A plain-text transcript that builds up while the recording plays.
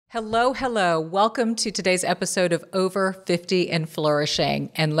Hello, hello. Welcome to today's episode of Over 50 and Flourishing.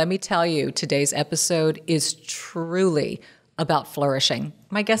 And let me tell you, today's episode is truly about flourishing.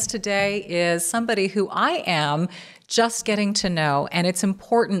 My guest today is somebody who I am just getting to know, and it's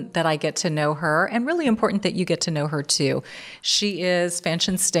important that I get to know her, and really important that you get to know her too. She is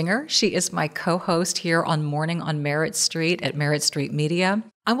Fanchon Stinger. She is my co-host here on Morning on Merritt Street at Merritt Street Media.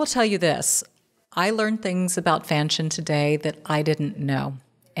 I will tell you this, I learned things about Fanchon today that I didn't know.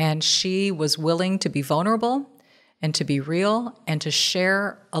 And she was willing to be vulnerable and to be real and to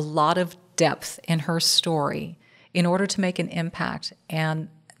share a lot of depth in her story in order to make an impact. And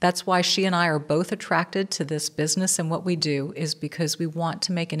that's why she and I are both attracted to this business and what we do, is because we want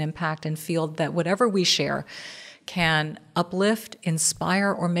to make an impact and feel that whatever we share can uplift,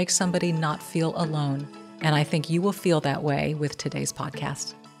 inspire, or make somebody not feel alone. And I think you will feel that way with today's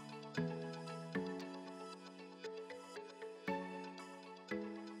podcast.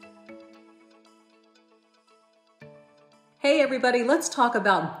 Hey everybody, let's talk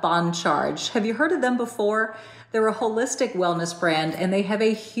about Bon Charge. Have you heard of them before? They're a holistic wellness brand and they have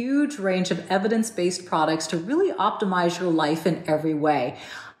a huge range of evidence-based products to really optimize your life in every way.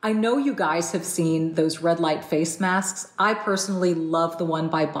 I know you guys have seen those red light face masks. I personally love the one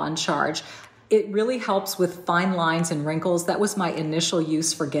by Bon Charge. It really helps with fine lines and wrinkles. That was my initial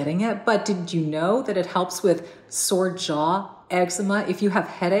use for getting it. But did you know that it helps with sore jaw, eczema? If you have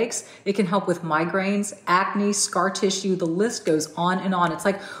headaches, it can help with migraines, acne, scar tissue. The list goes on and on. It's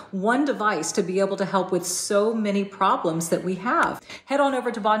like one device to be able to help with so many problems that we have. Head on over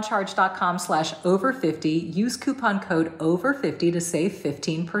to boncharge.com/over50. Use coupon code over50 to save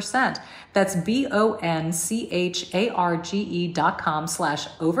 15%. That's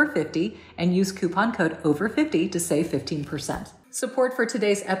boncharge.com/over50 and use coupon code over50 to save 15%. Support for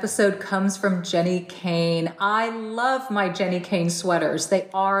today's episode comes from Jenny Kane. I love my Jenny Kane sweaters. They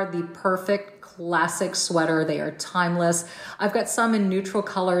are the perfect classic sweater. They are timeless. I've got some in neutral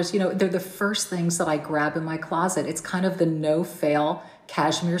colors. You know, they're the first things that I grab in my closet. It's kind of the no-fail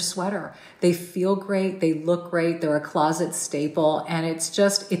cashmere sweater. They feel great. They look great. They're a closet staple. And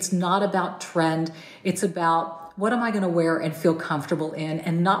it's not about trend. It's about what am I going to wear and feel comfortable in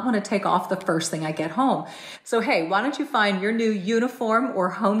and not want to take off the first thing I get home. So, hey, why don't you find your new uniform or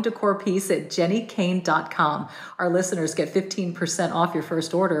home decor piece at jennykane.com. Our listeners get 15% off your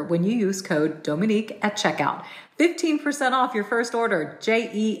first order when you use code Dominique at checkout. 15% off your first order,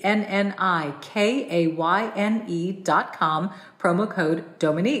 JENNIKAYNE.com, promo code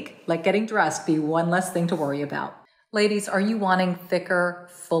Dominique. Let getting dressed be one less thing to worry about. Ladies, are you wanting thicker,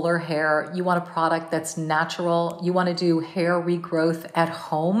 fuller hair? You want a product that's natural? You want to do hair regrowth at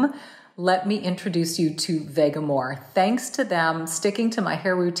home? Let me introduce you to Vegamour. Thanks to them, sticking to my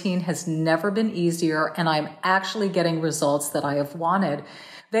hair routine has never been easier, and I'm actually getting results that I have wanted.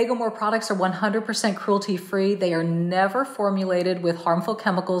 Vegamour products are 100% cruelty-free. They are never formulated with harmful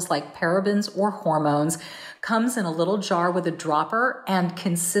chemicals like parabens or hormones. Comes in a little jar with a dropper, and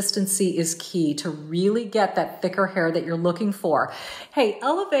consistency is key to really get that thicker hair that you're looking for. Hey,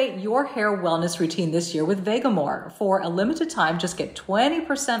 elevate your hair wellness routine this year with Vegamour. For a limited time, just get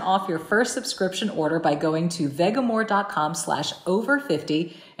 20% off your first subscription order by going to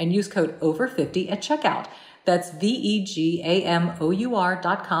vegamour.com/over50 and use code over50 at checkout. That's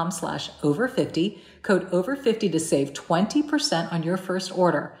vegamour.com/over50, code over50 to save 20% on your first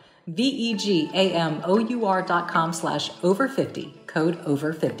order. vegamour.com/over50, code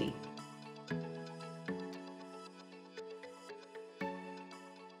over50.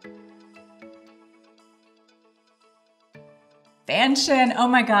 Fanchon, oh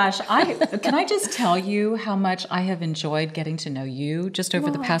my gosh. Can I just tell you how much I have enjoyed getting to know you just over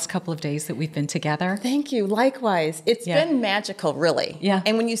the past couple of days that we've been together? Thank you. Likewise. It's been magical, really. Yeah.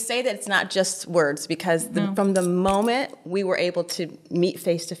 And when you say that, it's not just words, because from the moment we were able to meet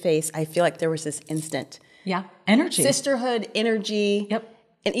face to face, I feel like there was this instant energy. Sisterhood, energy. Yep.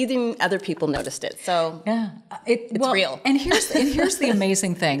 And even other people noticed it. So it's real. And here's the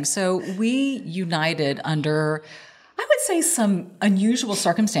amazing thing. So we united under, I would say, some unusual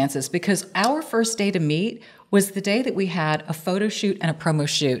circumstances, because our first day to meet was the day that we had a photo shoot and a promo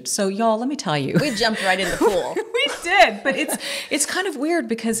shoot. So y'all, let me tell you. We jumped right in the pool. We did, but it's kind of weird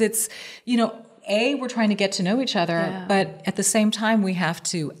because it's, we're trying to get to know each other, but at the same time, we have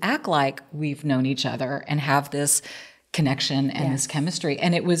to act like we've known each other and have this connection and this chemistry.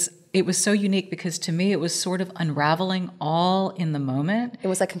 And it was so unique because to me it was sort of unraveling all in the moment. It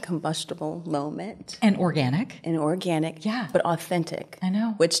was like a combustible moment. And organic. Yeah. But authentic. I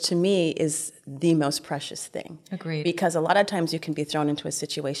know. Which to me is the most precious thing. Agreed. Because a lot of times you can be thrown into a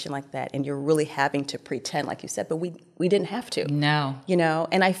situation like that and you're really having to pretend, like you said, but we didn't have to. No. You know,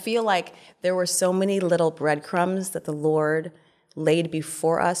 and I feel like there were so many little breadcrumbs that the Lord laid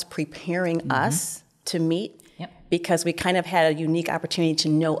before us, preparing us to meet. Because we kind of had a unique opportunity to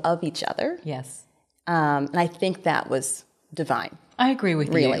know of each other. Yes. And I think that was divine. I agree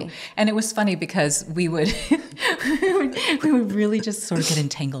with you. And it was funny because we would really just sort of get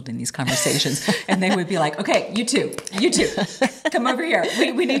entangled in these conversations. And they would be like, okay, you two, come over here.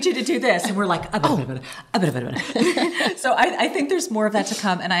 We need you to do this. And we're like, So I think there's more of that to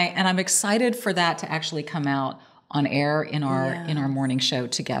come. And I'm excited for that to actually come out on air in our morning show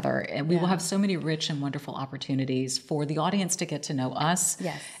together. And we will have so many rich and wonderful opportunities for the audience to get to know us.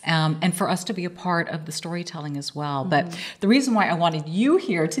 Yes. And for us to be a part of the storytelling as well. But the reason why I wanted you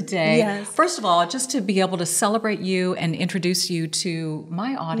here today, first of all, just to be able to celebrate you and introduce you to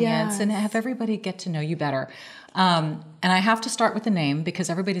my audience and have everybody get to know you better. And I have to start with the name because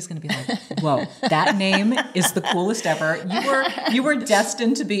everybody's going to be like, whoa, that name is the coolest ever. You were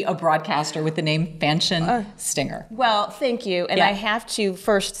destined to be a broadcaster with the name Fanchon Stinger. Well, thank you. And I have to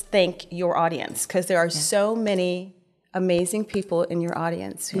first thank your audience because there are so many amazing people in your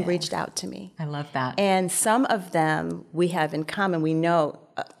audience who reached out to me. I love that. And some of them we have in common. We know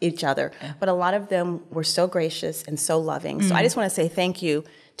each other. But a lot of them were so gracious and so loving. So I just want to say thank you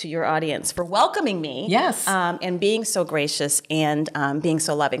to your audience for welcoming me. Yes. And being so gracious and being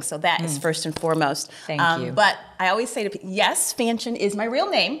so loving. So that is first and foremost. Thank you. But I always say to people, yes, Fanchon is my real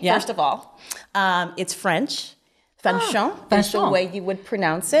name, first of all. It's French. Fanchon is the way you would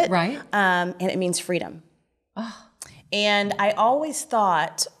pronounce it. Right. And it means freedom. And I always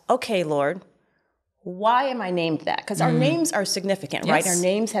thought, okay, Lord, why am I named that? Because our names are significant, right? Our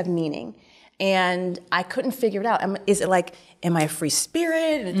names have meaning. And I couldn't figure it out. Is it like, am I a free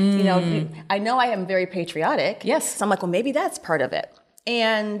spirit? You know, I know I am very patriotic. Yes. So I'm like, well, maybe that's part of it.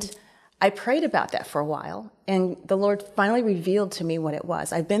 And I prayed about that for a while. And the Lord finally revealed to me what it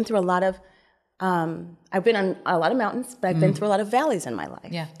was. I've been through a lot of, I've been on a lot of mountains, but I've been through a lot of valleys in my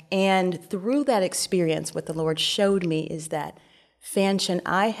life. Yeah. And through that experience, what the Lord showed me is that, Fanchon,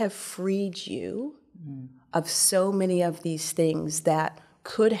 I have freed you of so many of these things that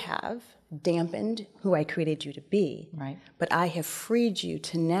could have dampened who I created you to be. Right. But I have freed you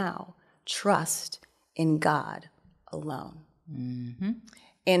to now trust in God alone.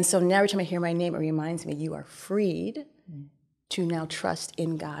 And so now every time I hear my name, it reminds me you are freed to now trust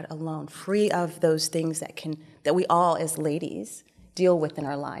in God alone, free of those things that we all as ladies deal with in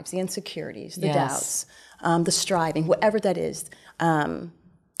our lives, the insecurities, the doubts, the striving, whatever that is,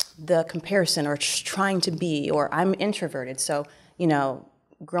 the comparison or trying to be, or I'm introverted. So, you know,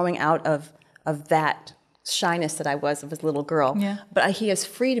 growing out of that shyness that I was of a little girl. Yeah. But he has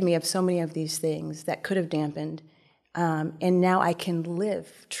freed me of so many of these things that could have dampened. And now I can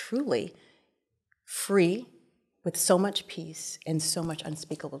live truly free with so much peace and so much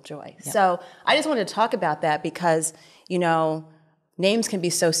unspeakable joy. Yep. So I just wanted to talk about that because, you know, names can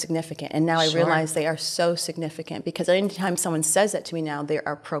be so significant. And now I realize they are so significant because anytime someone says that to me now, they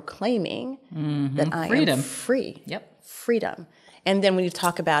are proclaiming that I am free. Yep. Freedom. And then when you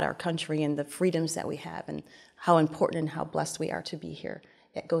talk about our country and the freedoms that we have and how important and how blessed we are to be here,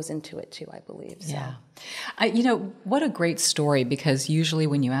 it goes into it too, I believe. So. Yeah. You know, what a great story, because usually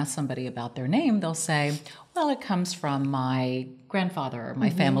when you ask somebody about their name, they'll say, well, it comes from my grandfather or my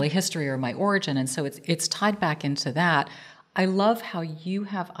family history or my origin. And so it's tied back into that. I love how you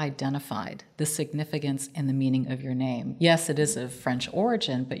have identified the significance and the meaning of your name. Yes, it is of French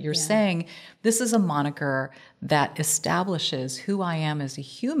origin, but you're saying this is a moniker that establishes who I am as a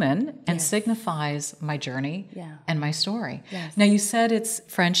human and signifies my journey and my story. Yes. Now, you said it's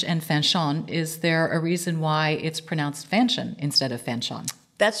French and Fanchon. Is there a reason why it's pronounced Fanchon instead of Fanchon?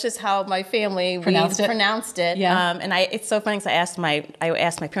 That's just how my family pronounced it. Yeah. And it's so funny because I asked my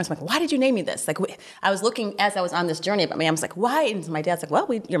parents, I'm like, why did you name me this? Like, I was looking as I was on this journey about me. I was like, why? And my dad's like, well,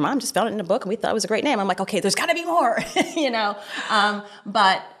 your mom just found it in a book and we thought it was a great name. I'm like, okay, there's got to be more, you know.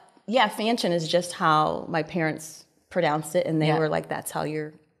 But yeah, Fanchon is just how my parents pronounced it, and they were like, that's how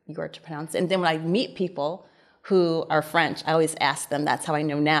you are to pronounce it. And then when I meet people who are French, I always ask them. That's how I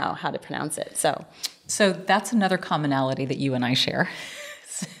know now how to pronounce it. So that's another commonality that you and I share.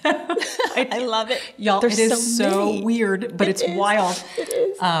 I love it. Y'all, There's it is so weird, but it's wild. It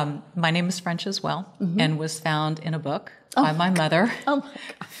is. My name is French as well, and was found in a book by my mother. Oh my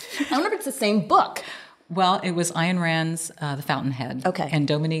gosh. I wonder if it's the same book. Well, it was Ayn Rand's The Fountainhead. Okay. And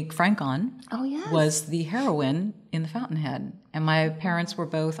Dominique Franchon yes. was the heroine in The Fountainhead. And my parents were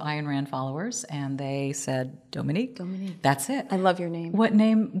both Ayn Rand followers, and they said, Dominique, that's it. I love your name.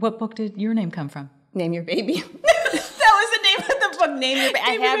 What book did your name come from? Name Your Baby. That was the name of the book, Name Your Baby.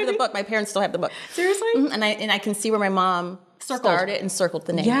 I have the book. My parents still have the book. Seriously? Mm-hmm. And I can see where my mom started and circled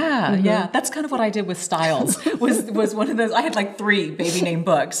the name. Yeah, yeah. That's kind of what I did with Styles. was one of those. I had like 3 baby name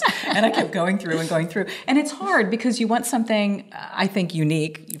books, and I kept going through. And it's hard because you want something, I think,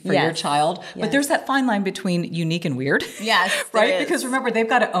 unique for your child. But there's that fine line between unique and weird. Yes, right? Because remember, they've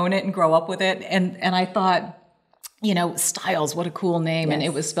got to own it and grow up with it. And I thought, Styles, what a cool name. Yes. And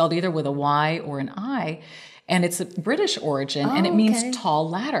it was spelled either with a Y or an I. And it's a British origin, and it means tall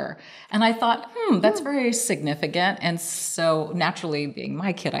ladder. And I thought, that's very significant. And so naturally, being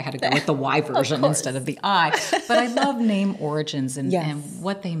my kid, I had to go with the Y version instead of the I. But I love name origins and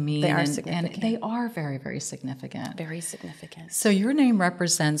what they mean. They are significant. And they are very, very significant. Very significant. So your name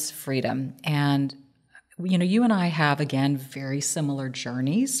represents freedom. And, you and I have, again, very similar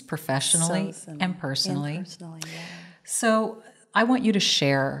journeys professionally and personally. So I want you to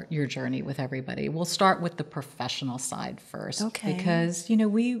share your journey with everybody. We'll start with the professional side first. Okay. Because,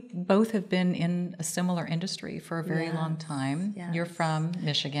 we both have been in a similar industry for a very long time. Yes. You're from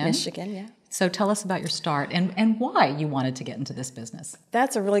Michigan. Michigan, yeah. So tell us about your start and why you wanted to get into this business.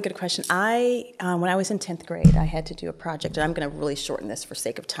 That's a really good question. When I was in 10th grade, I had to do a project, and I'm going to really shorten this for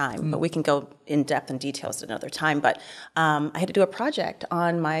sake of time, but we can go in depth and details at another time. But I had to do a project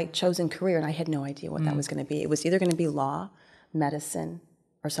on my chosen career, and I had no idea what that was going to be. It was either going to be law, medicine,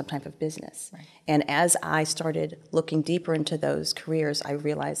 or some type of business. Right. And as I started looking deeper into those careers, I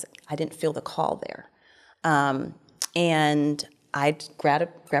realized I didn't feel the call there. And I grabbed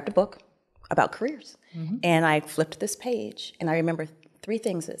a book about careers, and I flipped this page, and I remember 3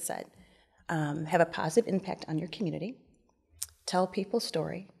 things it said. Have a positive impact on your community, tell people's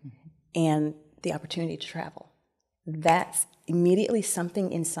story, and the opportunity to travel. That's immediately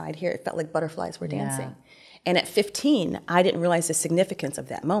something inside here. It felt like butterflies were dancing. Yeah. And at 15, I didn't realize the significance of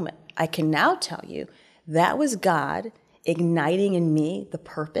that moment. I can now tell you that was God igniting in me the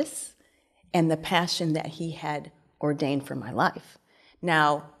purpose and the passion that he had ordained for my life.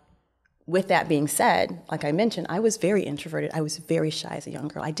 Now, with that being said, like I mentioned, I was very introverted. I was very shy as a young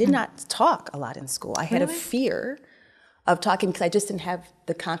girl. I did not talk a lot in school. I had a fear of talking because I just didn't have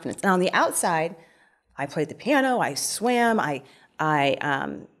the confidence. Now, on the outside, I played the piano, I swam, I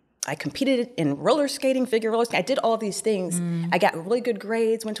competed in roller skating, figure roller skating. I did all these things. I got really good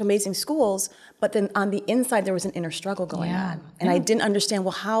grades, went to amazing schools, but then on the inside, there was an inner struggle going on. And I didn't understand,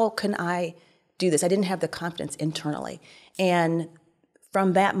 well, how can I do this? I didn't have the confidence internally. And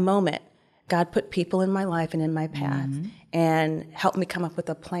from that moment, God put people in my life and in my path and helped me come up with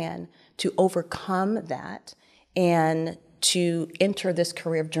a plan to overcome that and to enter this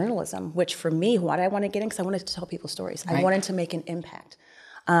career of journalism, which for me, why did I want to get in? Because I wanted to tell people stories. Right. I wanted to make an impact.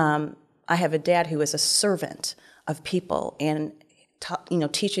 I have a dad who is a servant of people and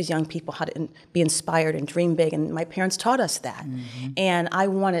teaches young people how to be inspired and dream big. And my parents taught us that. And I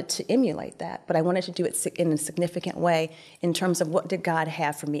wanted to emulate that, but I wanted to do it in a significant way in terms of what did God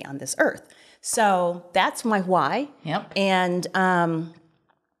have for me on this earth. So that's my why. Yep. And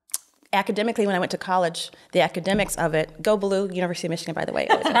academically, when I went to college, the academics of it, go Blue, University of Michigan, by the way.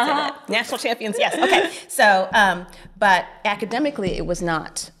 I always say that. National champions, yes. Okay. So, but academically, it was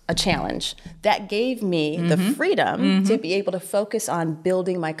not a challenge. That gave me the freedom to be able to focus on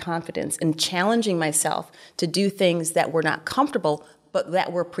building my confidence and challenging myself to do things that were not comfortable, but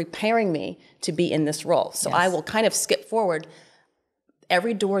that were preparing me to be in this role. So I will kind of skip forward.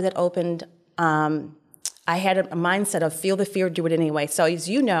 Every door that opened, I had a mindset of feel the fear, do it anyway. So as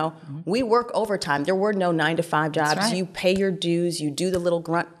you know, we work overtime. There were no 9-to-5 jobs. Right. You pay your dues. You do the little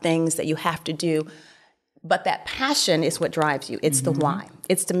grunt things that you have to do. But that passion is what drives you. It's the why.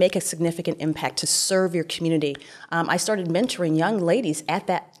 It's to make a significant impact, to serve your community. I started mentoring young ladies at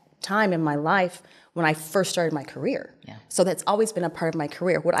that time in my life when I first started my career. Yeah. So that's always been a part of my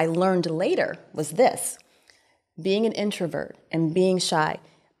career. What I learned later was this. Being an introvert and being shy,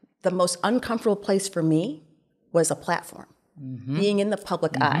 the most uncomfortable place for me was a platform. Being in the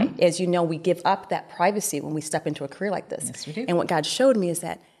public eye. As you know, we give up that privacy when we step into a career like this. Yes, we do. And what God showed me is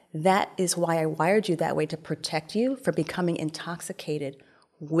that is why I wired you that way, to protect you from becoming intoxicated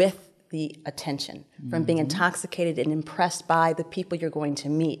with the attention, from being intoxicated and impressed by the people you're going to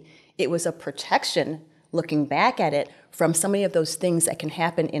meet. It was a protection, looking back at it, from so many of those things that can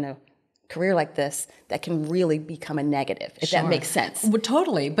happen in a career like this that can really become a negative, if that makes sense. Well,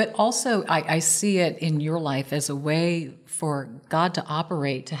 totally. But also, I see it in your life as a way for God to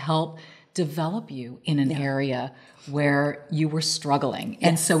operate, to help develop you in an area where you were struggling.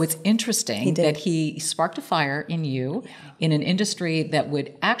 And so it's interesting that he sparked a fire in you in an industry that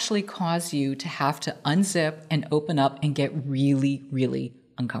would actually cause you to have to unzip and open up and get really, really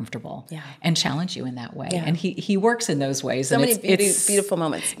uncomfortable and challenge you in that way. And he works in those ways. So and many beautiful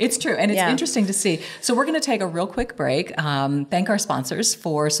moments. It's true. And it's interesting to see. So we're going to take a real quick break. Thank our sponsors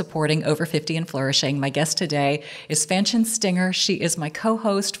for supporting Over 50 and Flourishing. My guest today is Fanchon Stinger. She is my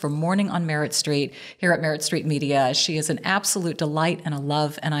co-host for Morning on Merritt Street here at Merritt Street Media. She is an absolute delight and a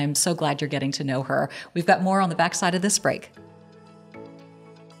love, and I'm so glad you're getting to know her. We've got more on the backside of this break.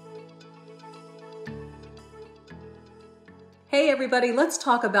 Hey everybody, let's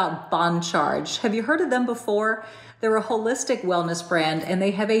talk about Bon Charge. Have you heard of them before? They're a holistic wellness brand, and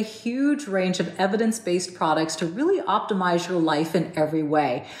they have a huge range of evidence-based products to really optimize your life in every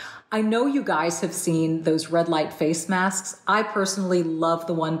way. I know you guys have seen those red light face masks. I personally love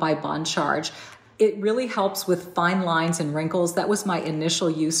the one by Bon Charge. It really helps with fine lines and wrinkles. That was my initial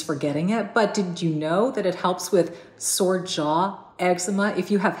use for getting it. But did you know that it helps with sore jaw, eczema?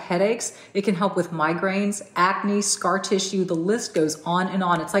 If you have headaches, it can help with migraines, acne, scar tissue. The list goes on and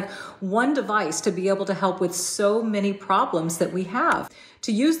on. It's like one device to be able to help with so many problems that we have.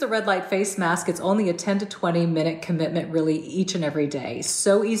 To use the red light face mask, it's only a 10 to 20 minute commitment really each and every day.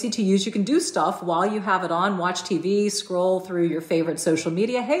 So easy to use. You can do stuff while you have it on, watch TV, scroll through your favorite social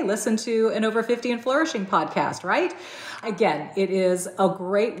media. Hey, listen to an Over 50 and Flourishing podcast, right? Again, it is a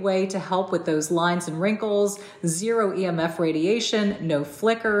great way to help with those lines and wrinkles, zero EMF radiation, no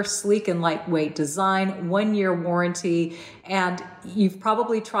flicker, sleek and lightweight design, 1-year warranty, and you've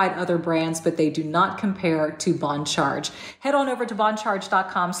probably tried other brands, but they do not compare to Bon Charge. Head on over to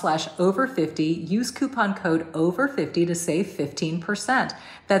boncharge.com/over50. Use coupon code over50 to save 15%.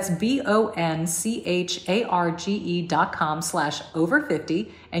 That's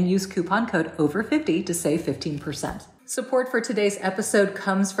boncharge.com/over50 and use coupon code over50 to save 15%. Support for today's episode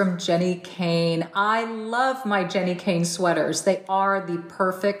comes from Jenny Kane. I love my Jenny Kane sweaters. They are the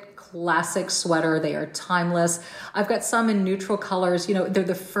perfect classic sweater. They are timeless. I've got some in neutral colors. You know, they're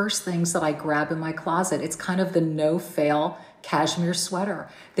the first things that I grab in my closet. It's kind of the no-fail cashmere sweater.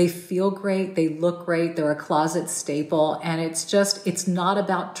 They feel great. They look great. They're a closet staple. And it's not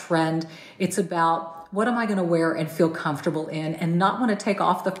about trend. It's about what am I going to wear and feel comfortable in and not want to take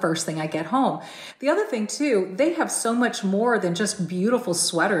off the first thing I get home. The other thing too, they have so much more than just beautiful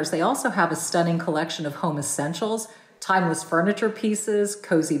sweaters. They also have a stunning collection of home essentials, timeless furniture pieces,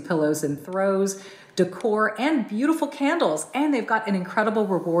 cozy pillows and throws, decor, and beautiful candles. And they've got an incredible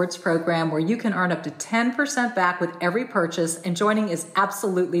rewards program where you can earn up to 10% back with every purchase, and joining is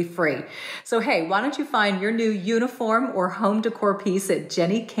absolutely free. So hey, why don't you find your new uniform or home decor piece at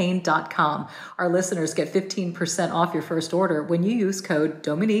jennykane.com. Our listeners get 15% off your first order when you use code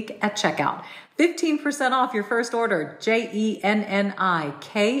Dominique at checkout. 15% off your first order,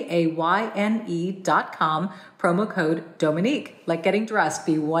 JENNIKAYNE.com, promo code Dominique. Let getting dressed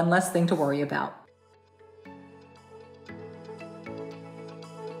be one less thing to worry about.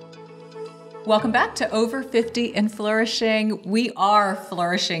 Welcome back to Over 50 and Flourishing. We are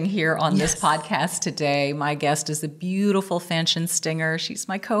flourishing here on this podcast today. My guest is the beautiful Fanchon Stinger. She's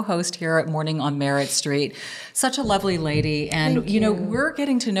my co-host here at Morning on Merritt Street. Such a lovely lady. And, you know, we're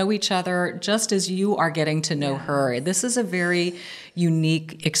getting to know each other just as you are getting to know her. This is a very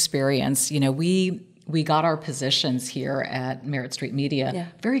unique experience. You know, we got our positions here at Merritt Street Media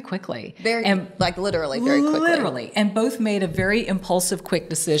very quickly. Literally very quickly. Literally. And both made a very impulsive, quick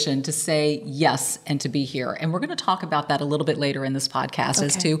decision to say yes and to be here. And we're going to talk about that a little bit later in this podcast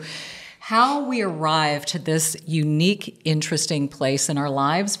as to how we arrived to this unique, interesting place in our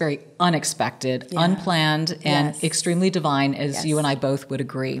lives, very unexpected, unplanned, and extremely divine, as you and I both would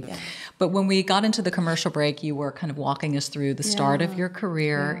agree. Yeah. But when we got into the commercial break, you were kind of walking us through the start of your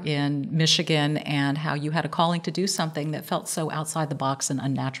career in Michigan and how you had a calling to do something that felt so outside the box and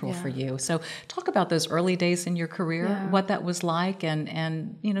unnatural for you. So talk about those early days in your career, what that was like,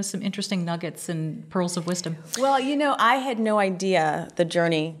 and you know, some interesting nuggets and pearls of wisdom. Well, you know, I had no idea the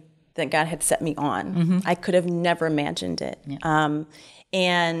journey that God had set me on. I could have never imagined it.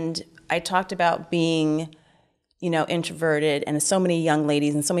 And I talked about being, you know, introverted, and so many young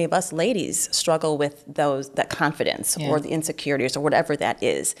ladies and so many of us ladies struggle with that confidence or the insecurities or whatever that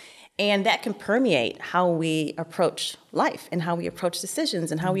is. And that can permeate how we approach life and how we approach decisions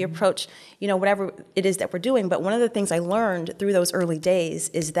and how we approach, you know, whatever it is that we're doing. But one of the things I learned through those early days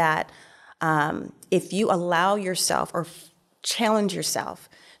is that if you allow yourself or challenge yourself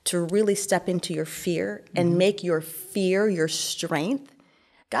to really step into your fear and make your fear your strength,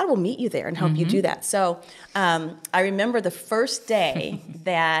 God will meet you there and help you do that. So I remember the first day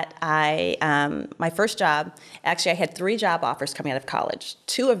that my first job, actually I had 3 job offers coming out of college.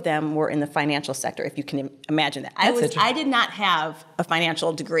 2 of them were in the financial sector, if you can imagine that. I did not have a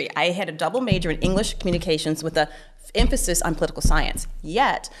financial degree. I had a double major in English communications with a emphasis on political science.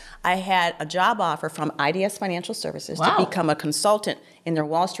 Yet I had a job offer from IDS Financial Services to become a consultant in their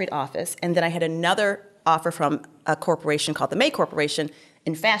Wall Street office. And then I had another offer from a corporation called the May Corporation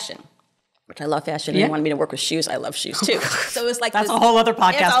in fashion, which I love fashion, and they wanted me to work with shoes. I love shoes too. So it was like that's a whole other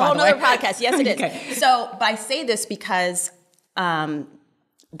podcast. It's a whole other podcast. Yes, it is. So, but I say this because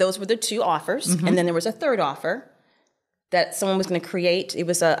those were the 2 offers, and then there was a third offer that someone was going to create. It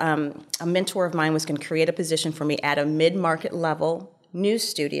was a mentor of mine was going to create a position for me at a mid-market level news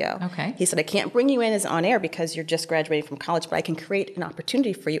studio. Okay. He said, I can't bring you in as on air because you're just graduating from college, but I can create an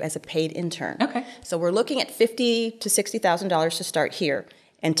opportunity for you as a paid intern. Okay. So we're looking at $50,000 to $60,000 to start here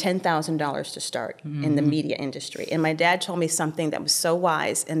and $10,000 to start in the media industry. And my dad told me something that was so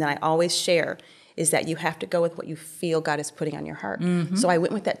wise and that I always share is that you have to go with what you feel God is putting on your heart. So I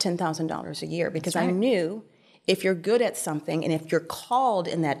went with that $10,000 a year because I knew if you're good at something and if you're called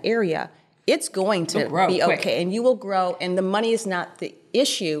in that area, it's going to be okay, and you will grow, and the money is not the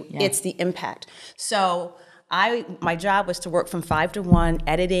issue, it's the impact. So my job was to work from 5 to 1,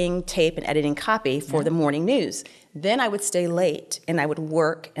 editing tape and editing copy for the morning news. Then I would stay late, and I would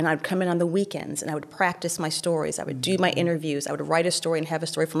work, and I would come in on the weekends, and I would practice my stories. I would do my interviews. I would write a story and have a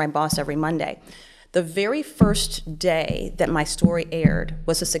story for my boss every Monday. The very first day that my story aired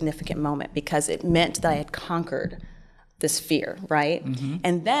was a significant moment because it meant that I had conquered this fear, right?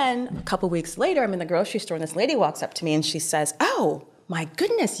 And then a couple weeks later, I'm in the grocery store and this lady walks up to me and she says, oh, my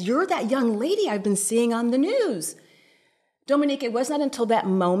goodness, you're that young lady I've been seeing on the news. Dominique, it was not until that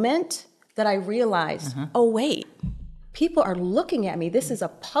moment that I realized, oh, wait, people are looking at me. This is a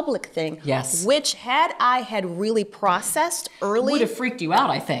public thing. Yes. Which had I had really processed early. Would have freaked you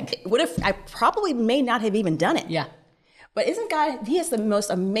out, I think. I probably may not have even done it. Yeah. But isn't God, he has the most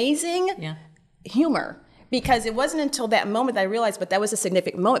amazing humor. Because it wasn't until that moment that I realized, but that was a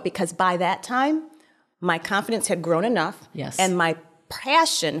significant moment because by that time, my confidence had grown enough and my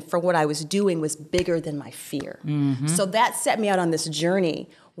passion for what I was doing was bigger than my fear. So that set me out on this journey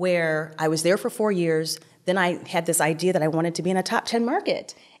where I was there for 4 years. Then I had this idea that I wanted to be in a top 10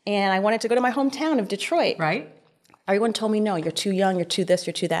 market and I wanted to go to my hometown of Detroit. Right. Everyone told me, no, you're too young, you're too this,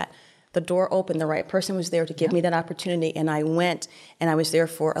 you're too that. The door opened, the right person was there to give me that opportunity, and I went, and I was there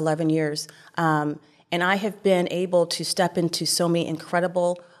for 11 years. And I have been able to step into so many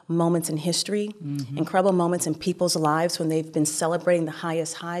incredible moments in history, incredible moments in people's lives when they've been celebrating the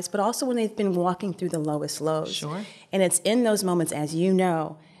highest highs, but also when they've been walking through the lowest lows. Sure. And it's in those moments, as you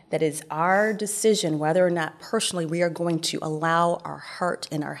know, that is our decision whether or not personally we are going to allow our heart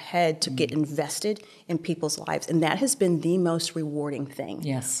and our head to get invested in people's lives. And that has been the most rewarding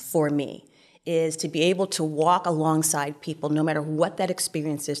thing for me, is to be able to walk alongside people no matter what that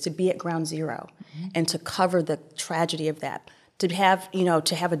experience is, to be at ground zero and to cover the tragedy of that, to have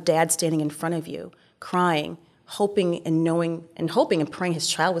a dad standing in front of you crying, hoping and praying his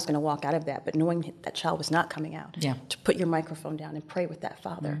child was going to walk out of that, but knowing that child was not coming out. To put your microphone down and pray with that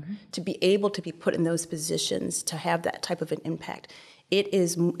father, to be able to be put in those positions, to have that type of an impact.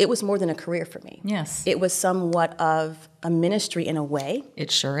 It was more than a career for me. Yes. It was somewhat of a ministry in a way. It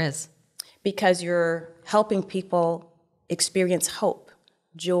sure is. Because you're helping people experience hope,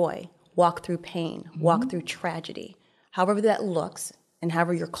 joy, walk through pain, walk through tragedy, however that looks, and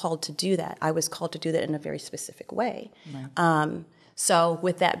however you're called to do that. I was called to do that in a very specific way. Right. So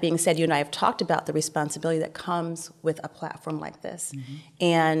with that being said, you and I have talked about the responsibility that comes with a platform like this,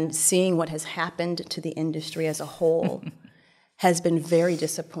 and seeing what has happened to the industry as a whole has been very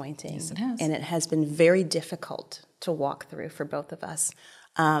disappointing. Yes, it has. And it has been very difficult to walk through for both of us.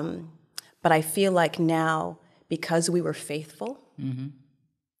 But I feel like now, because we were faithful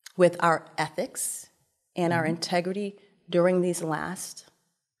with our ethics and our integrity during these last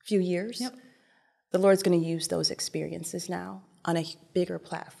few years, the Lord's going to use those experiences now on a bigger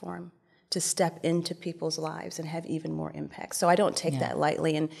platform to step into people's lives and have even more impact. So I don't take that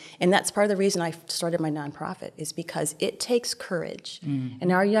lightly. And that's part of the reason I started my nonprofit, is because it takes courage.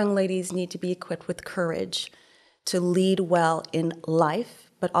 And our young ladies need to be equipped with courage to lead well in life,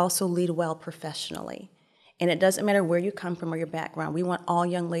 but also lead well professionally. And it doesn't matter where you come from or your background. We want all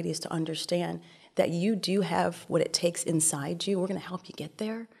young ladies to understand that you do have what it takes inside you. We're going to help you get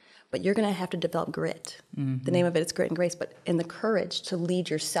there, but you're going to have to develop grit. The name of it is Grit and Grace, but in the courage to lead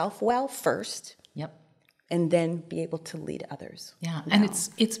yourself well first. And then be able to lead others. Yeah, and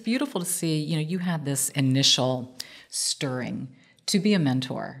it's beautiful to see, you had this initial stirring to be a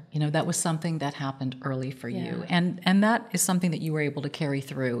mentor. That was something that happened early for you. And that is something that you were able to carry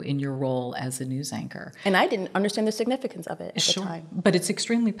through in your role as a news anchor. And I didn't understand the significance of it at the time. But it's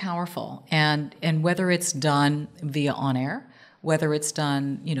extremely powerful. And whether it's done via on air, whether it's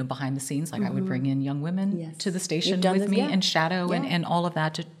done, behind the scenes, like I would bring in young women to the station with me and shadow and all of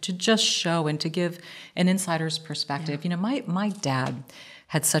that to just show and to give an insider's perspective. My dad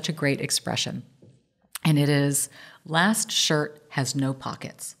had such a great expression, and it is, last shirt has no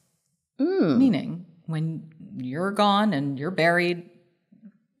pockets. Meaning, when you're gone and you're buried,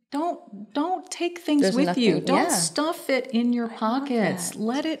 don't take things with you. Don't stuff it in your pockets.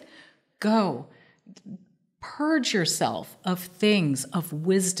 Let it go. Purge yourself of things, of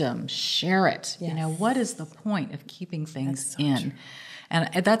wisdom. Share it. What is the point of keeping things in? True.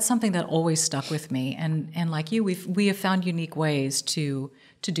 And that's something that always stuck with me. And like you, we have found unique ways to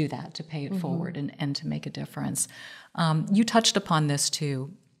do that, to pay it forward and to make a difference. You touched upon this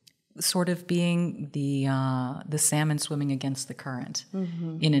too, sort of being the salmon swimming against the current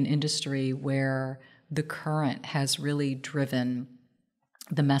in an industry where the current has really driven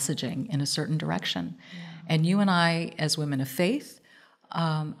the messaging in a certain direction. And you and I, as women of faith,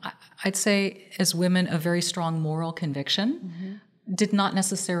 I'd say as women of very strong moral conviction, did not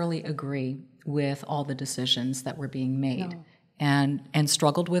necessarily agree with all the decisions that were being made, and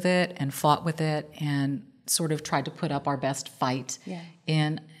struggled with it and fought with it and sort of tried to put up our best fight.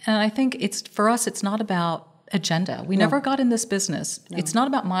 And I think for us, it's not about agenda. We never got in this business. It's not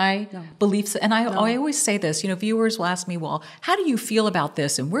about my beliefs. And I always say this, viewers will ask me, well, how do you feel about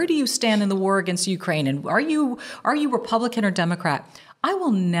this? And where do you stand in the war against Ukraine? And are you Republican or Democrat? I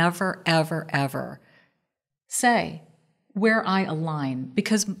will never, ever, ever say where I align,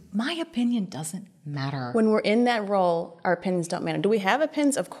 because my opinion doesn't matter. When we're in that role, our opinions don't matter. Do we have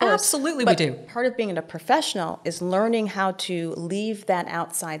opinions? Of course. Absolutely we do. Part of being a professional is learning how to leave that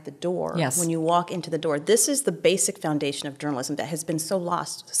outside the door when you walk into the door. This is the basic foundation of journalism that has been so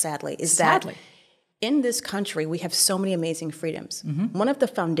lost, sadly, that in this country we have so many amazing freedoms. One of the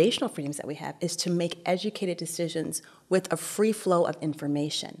foundational freedoms that we have is to make educated decisions with a free flow of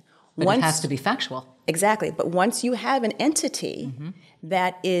information. But it has to be factual. Exactly. But once you have an entity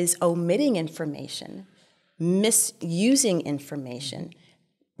that is omitting information, misusing information,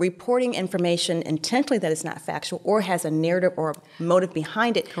 reporting information intentionally that is not factual or has a narrative or a motive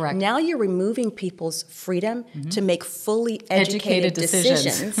behind it, now you're removing people's freedom to make fully educated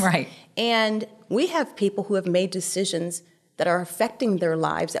decisions. Right. And we have people who have made decisions that are affecting their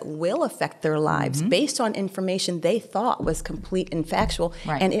lives, that will affect their lives based on information they thought was complete and factual,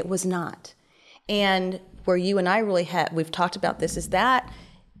 and it was not. And where you and I really we've talked about this, is that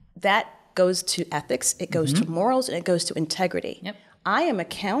goes to ethics, it goes to morals, and it goes to integrity. I am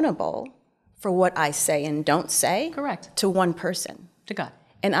accountable for what I say and don't say to one person. To God.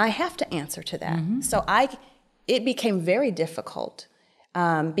 And I have to answer to that. So it became very difficult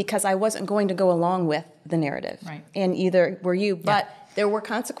because I wasn't going to go along with the narrative. And either were you, but there were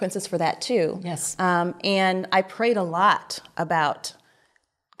consequences for that too. And I prayed a lot about,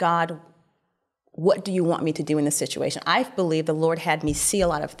 God, what do you want me to do in this situation? I believe the Lord had me see a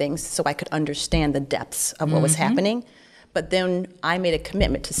lot of things so I could understand the depths of what was happening. But then I made a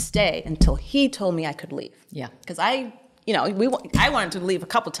commitment to stay until He told me I could leave. Because I wanted to leave a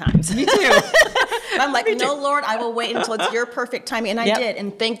couple times. Me too. And I'm like, no, Lord, I will wait until it's your perfect timing. And I did.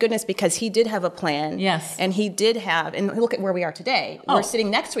 And thank goodness, because He did have a plan. And He did have, and look at where we are today. We're sitting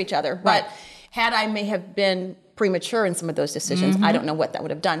next to each other. But had I may have been premature in some of those decisions, I don't know what that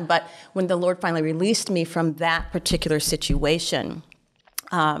would have done. But when the Lord finally released me from that particular situation,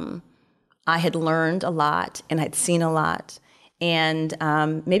 I had learned a lot and I'd seen a lot. And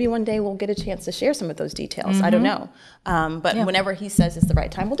maybe one day we'll get a chance to share some of those details. I don't know. But whenever He says it's the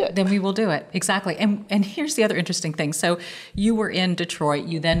right time, we'll do it. Then we will do it. Exactly. And here's the other interesting thing. So you were in Detroit.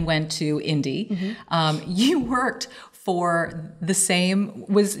 You then went to Indy. You worked for the same,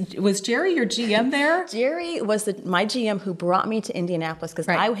 was Jerry your GM there? Jerry was my GM who brought me to Indianapolis because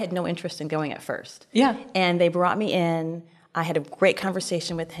I had no interest in going at first. And they brought me in. I had a great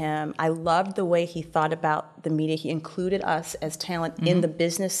conversation with him. I loved the way he thought about the media. He included us as talent in the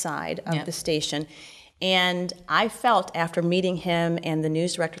business side of the station. And I felt, after meeting him and the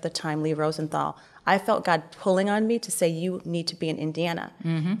news director at the time, Lee Rosenthal, I felt God pulling on me to say, you need to be in Indiana.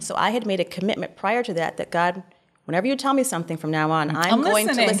 So I had made a commitment prior to that God, whenever you tell me something from now on, I'm going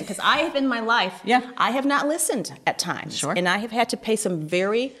to listen. Because I have in my life, I have not listened at times. And I have had to pay some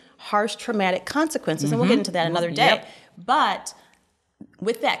very harsh, traumatic consequences. And we'll get into that another day. But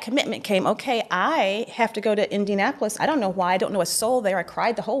with that commitment came, okay, I have to go to Indianapolis. I don't know why. I don't know a soul there. I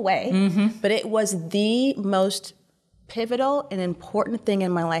cried the whole way. But it was the most pivotal and important thing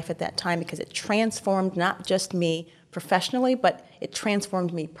in my life at that time because it transformed not just me professionally, but it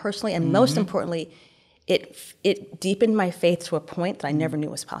transformed me personally, and most importantly, it deepened my faith to a point that I never knew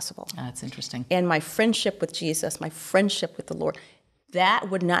was possible. That's interesting. And my friendship with Jesus, my friendship with the Lord, that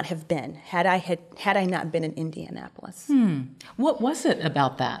would not have been had I not been in Indianapolis. What was it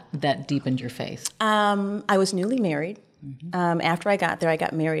about that deepened your faith? I was newly married. After I got there, I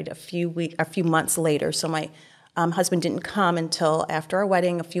got married a few months later. So my husband didn't come until after our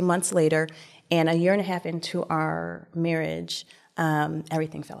wedding, a few months later, and a year and a half into our marriage,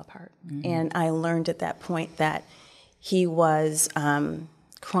 everything fell apart. And I learned at that point that he was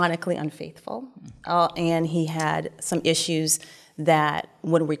chronically unfaithful, and he had some issues that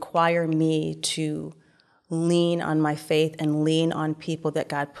would require me to lean on my faith and lean on people that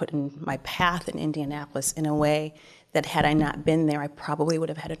God put in my path in Indianapolis in a way that had I not been there, I probably would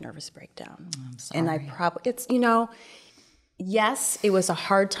have had a nervous breakdown. I'm sorry. And it's, yes, it was a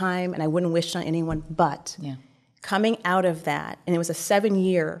hard time and I wouldn't wish it on anyone, but coming out of that, and it was a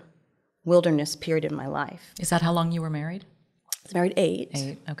 7-year wilderness period in my life. Is that how long you were married? I was married 8.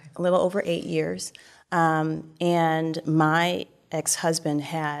 8, okay. A little over 8 years. And my ex-husband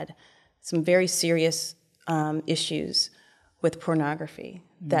had some very serious issues with pornography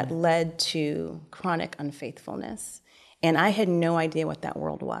that led to chronic unfaithfulness. And I had no idea what that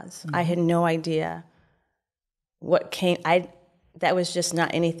world was. I had no idea what came. That was just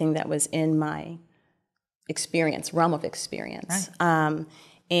not anything that was in my realm of experience. Right.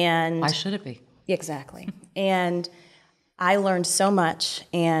 And Why should it be? Exactly. And I learned so much,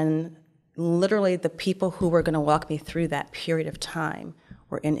 and literally the people who were going to walk me through that period of time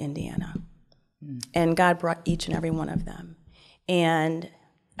were in Indiana. And God brought each and every one of them. And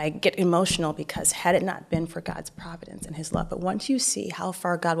I get emotional because had it not been for God's providence and his love, but once you see how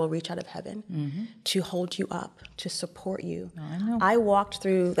far God will reach out of heaven to hold you up, to support you. I know. I walked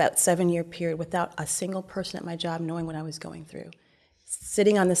through that 7-year period without a single person at my job knowing what I was going through.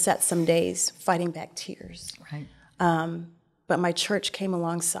 Sitting on the set some days, fighting back tears. Right. But my church came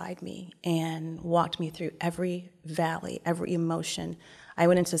alongside me and walked me through every valley, every emotion. I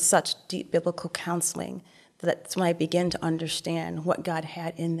went into such deep biblical counseling that's when I began to understand what God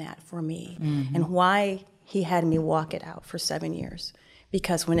had in that for me and why he had me walk it out for 7 years.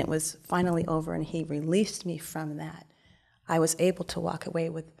 Because when it was finally over and he released me from that, I was able to walk away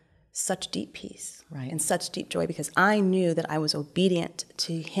with such deep peace and such deep joy because I knew that I was obedient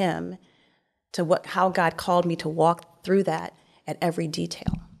to him, to how God called me to walk through that at every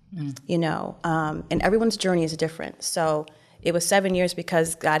detail, and everyone's journey is different. So it was 7 years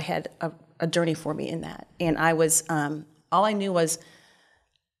because God had a journey for me in that. And I was, all I knew was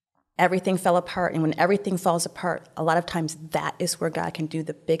everything fell apart. And when everything falls apart, a lot of times that is where God can do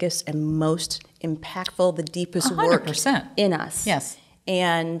the biggest and most impactful, the deepest 100%. work in us. Yes.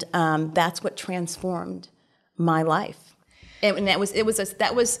 And that's what transformed my life. And that was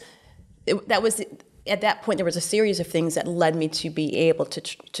at that point, there was a series of things that led me to be able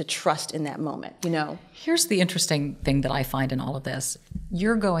to trust in that moment, Here's the interesting thing that I find in all of this.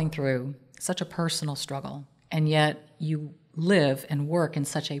 You're going through such a personal struggle, and yet you live and work in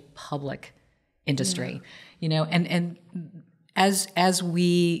such a public industry, and as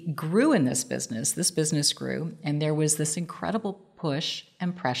we grew in this business grew, and there was this incredible push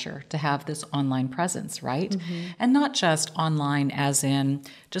and pressure to have this online presence, right? And not just online as in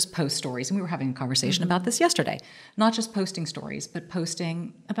just post stories. And we were having a conversation about this yesterday. Not just posting stories, but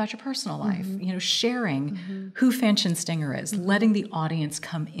posting about your personal life, sharing who Fanchon Stinger is, letting the audience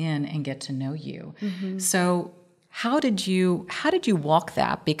come in and get to know you. So how did you walk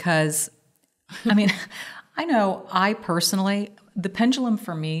that? Because, I know I personally, the pendulum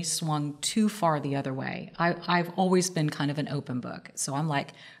for me swung too far the other way. I've always been kind of an open book. So I'm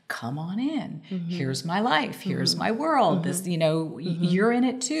like, come on in. Here's my life. Here's my world. This, you're in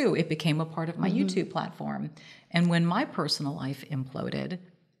it too. It became a part of my YouTube platform. And when my personal life imploded,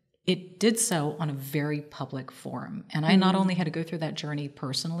 it did so on a very public forum. And I not only had to go through that journey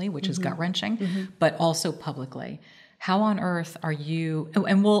personally, which is gut-wrenching, but also publicly. How on earth are you,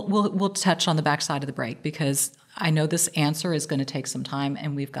 and we'll touch on the backside of the break because I know this answer is going to take some time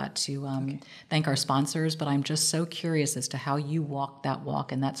and we've got to thank our sponsors, but I'm just so curious as to how you walked that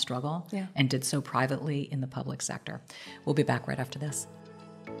walk and that struggle and did so privately in the public sector. We'll be back right after this.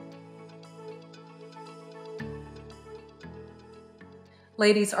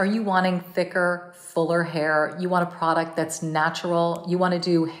 Ladies, are you wanting thicker, fuller hair? You want a product that's natural? You want to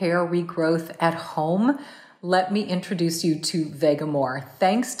do hair regrowth at home? Let me introduce you to Vegamore.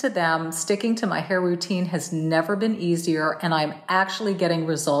 Thanks to them, sticking to my hair routine has never been easier, and I'm actually getting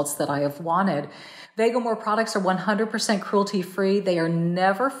results that I have wanted. Vegamore products are 100% cruelty-free. They are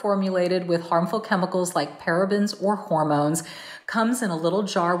never formulated with harmful chemicals like parabens or hormones. Comes in a little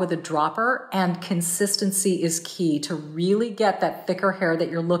jar with a dropper, and consistency is key to really get that thicker hair that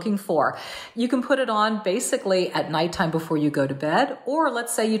you're looking for. You can put it on basically at nighttime before you go to bed, or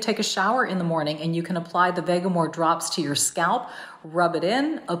let's say you take a shower in the morning and you can apply the Vegamore drops to your scalp, rub it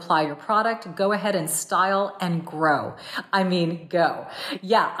in, apply your product, go ahead and style and grow. I mean, go.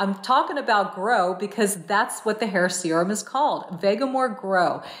 Yeah, I'm talking about grow because that's what the hair serum is called, Vegamore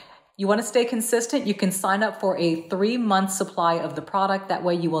Grow. You want to stay consistent? You can sign up for a 3-month supply of the product. That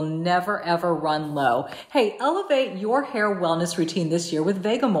way you will never, ever run low. Hey, elevate your hair wellness routine this year with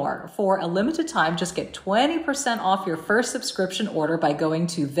Vegamore. For a limited time, just get 20% off your first subscription order by going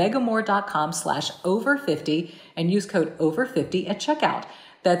to vegamore.com/over50 and use code over50 at checkout.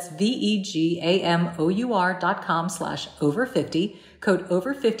 That's vegamor.com/over50, code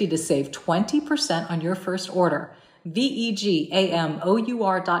over50 to save 20% on your first order.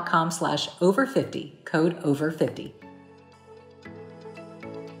 vegamor.com/over50, code over50.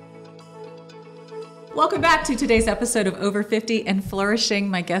 Welcome back to today's episode of Over 50 and Flourishing.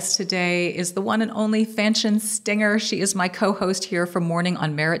 My guest today is the one and only Fanchon Stinger. She is my co-host here for Morning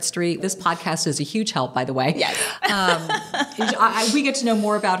on Merritt Street. This podcast is a huge help, by the way. Yes. We get to know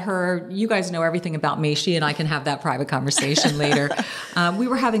more about her. You guys know everything about me. She and I can have that private conversation later. We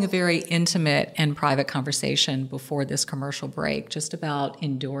were having a very intimate and private conversation before this commercial break, just about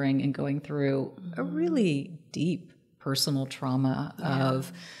enduring and going through a really deep personal trauma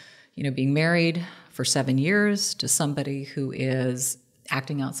of, being married for 7 years to somebody who is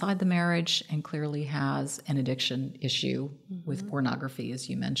acting outside the marriage and clearly has an addiction issue with pornography, as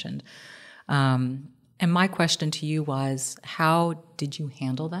you mentioned. And my question to you was, how did you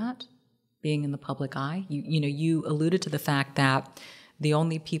handle that, being in the public eye? You alluded to the fact that the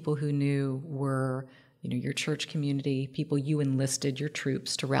only people who knew were, your church community, people you enlisted your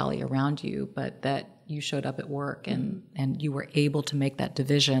troops to rally around you, but that you showed up at work and you were able to make that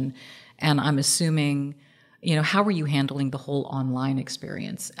division. And I'm assuming, how were you handling the whole online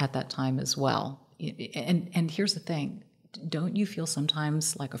experience at that time as well? And here's the thing, don't you feel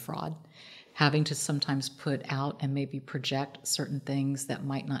sometimes like a fraud, having to sometimes put out and maybe project certain things that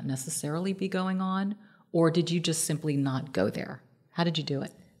might not necessarily be going on? Or did you just simply not go there? How did you do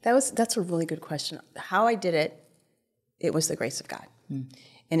it? That's a really good question. How I did it, it was the grace of God.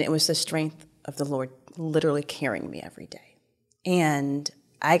 And it was the strength of the Lord literally carrying me every day. And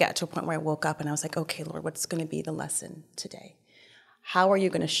I got to a point where I woke up and I was like, okay, Lord, what's going to be the lesson today? How are you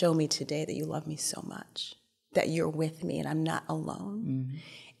going to show me today that you love me so much, that you're with me and I'm not alone?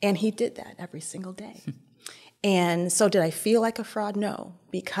 And he did that every single day. And so did I feel like a fraud? No,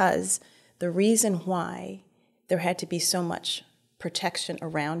 because the reason why there had to be so much protection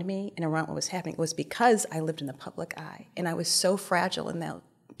around me and around what was happening was because I lived in the public eye. And I was so fragile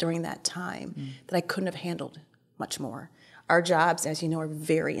during that time that I couldn't have handled much more. Our jobs, as you know, are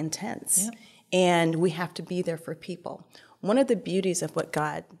very intense. Yep. And we have to be there for people. One of the beauties of what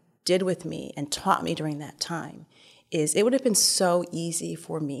God did with me and taught me during that time is it would have been so easy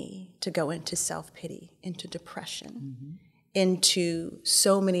for me to go into self-pity, into depression, into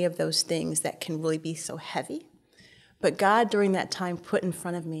so many of those things that can really be so heavy. But God, during that time, put in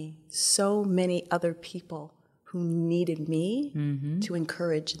front of me so many other people who needed me to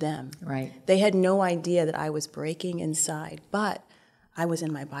encourage them. Right. They had no idea that I was breaking inside, but I was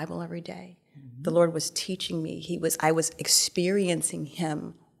in my Bible every day. The Lord was teaching me. I was experiencing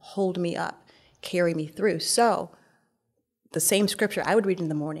him hold me up, carry me through. So the same scripture I would read in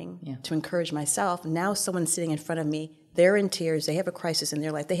the morning to encourage myself, now someone's sitting in front of me, they're in tears, they have a crisis in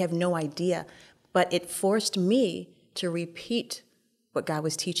their life, they have no idea. But it forced me to repeat what God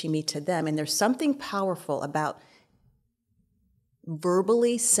was teaching me to them. And there's something powerful about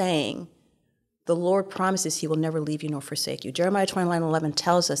verbally saying, the Lord promises he will never leave you nor forsake you. Jeremiah 29:11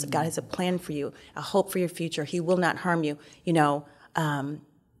 tells us that God has a plan for you, a hope for your future. He will not harm you.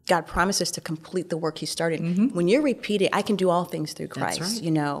 God promises to complete the work he started. When you're repeating, I can do all things through Christ, that's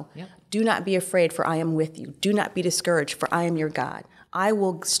right. Yep. Do not be afraid, for I am with you. Do not be discouraged, for I am your God. I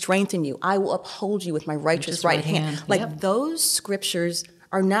will strengthen you. I will uphold you with my righteous right hand. Those scriptures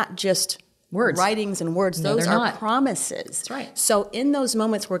are not just words, writings and words. No, those are not promises. That's right. So in those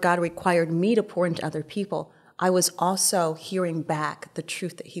moments where God required me to pour into other people, I was also hearing back the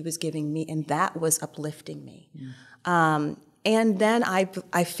truth that he was giving me, and that was uplifting me. And then I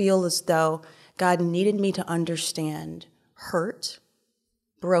feel as though God needed me to understand hurt,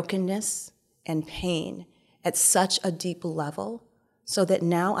 brokenness, and pain at such a deep level so that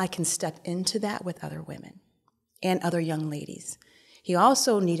now I can step into that with other women and other young ladies. He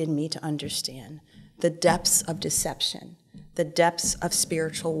also needed me to understand the depths of deception, the depths of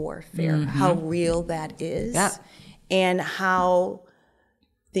spiritual warfare, how real that is, and how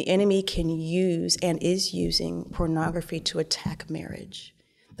the enemy can use and is using pornography to attack marriage.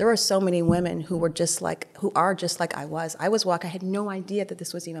 There are so many women who are just like I was. I had no idea that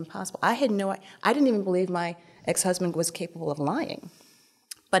this was even possible. I didn't even believe my ex-husband was capable of lying.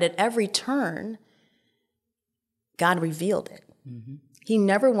 But at every turn, God revealed it. He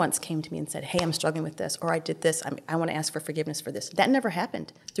never once came to me and said, hey, I'm struggling with this, or I did this, I want to ask for forgiveness for this. That never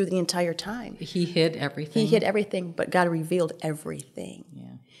happened through the entire time. He hid everything. He hid everything, but God revealed everything. Yeah.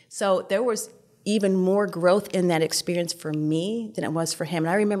 So there was even more growth in that experience for me than it was for him.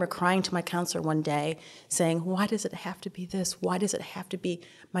 And I remember crying to my counselor one day saying, why does it have to be this? Why does it have to be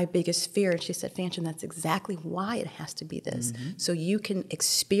my biggest fear? And she said, Fanchon, that's exactly why it has to be this. So you can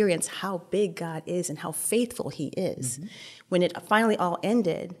experience how big God is and how faithful he is. When it finally all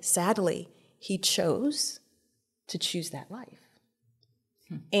ended, sadly, he chose to choose that life.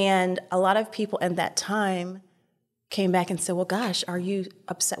 And a lot of people at that time came back and said, well, gosh, are you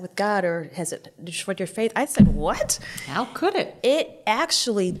upset with God, or has it destroyed your faith? I said, what? How could it? It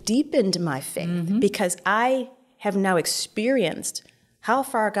actually deepened my faith because I have now experienced how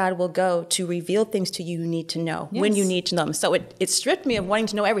far God will go to reveal things to you need to know when you need to know them. So it stripped me of wanting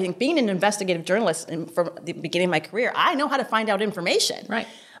to know everything. Being an investigative journalist from the beginning of my career, I know how to find out information. Right.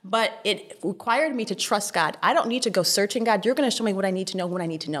 But it required me to trust God. I don't need to go searching God. You're going to show me what I need to know when I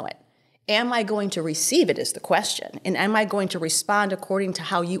need to know it. Am I going to receive it is the question. And am I going to respond according to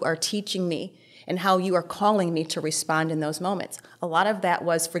how you are teaching me and how you are calling me to respond in those moments? A lot of that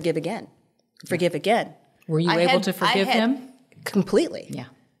was forgive again. Forgive again. Were you able to forgive him? Completely. Yeah.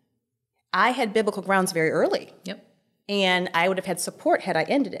 I had biblical grounds very early. Yep. And I would have had support had I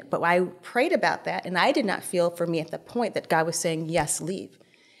ended it. But I prayed about that, and I did not feel for me at the point that God was saying, yes, leave.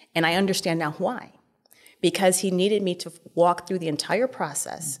 And I understand now why. Because he needed me to walk through the entire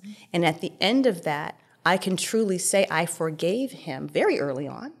process. And at the end of that, I can truly say I forgave him very early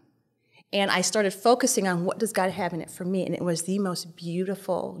on. And I started focusing on what does God have in it for me. And it was the most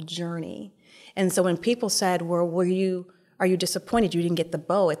beautiful journey. And so when people said, well, are you disappointed you didn't get the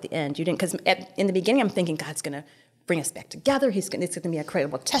bow at the end? You didn't, because in the beginning I'm thinking God's going to bring us back together. It's going to be a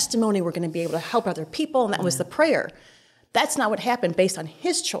credible testimony. We're going to be able to help other people. And that was the prayer. That's not what happened based on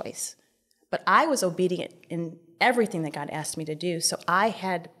his choice. But I was obedient in everything that God asked me to do, so I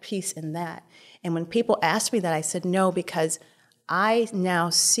had peace in that. And when people asked me that, I said no, because I now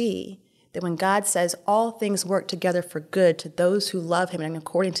see that when God says all things work together for good to those who love him and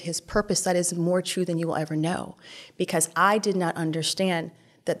according to his purpose, that is more true than you will ever know. Because I did not understand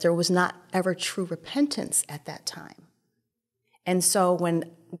that there was not ever true repentance at that time. And so when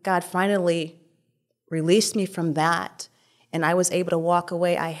God finally released me from that, and I was able to walk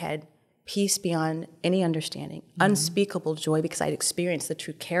away, I had peace beyond any understanding, unspeakable joy, because I'd experienced the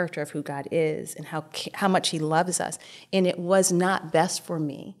true character of who God is and how much he loves us. And it was not best for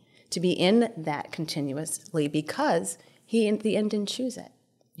me to be in that continuously because he, in the end, didn't choose it.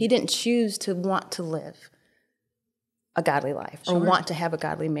 He didn't choose to want to live a godly life or want to have a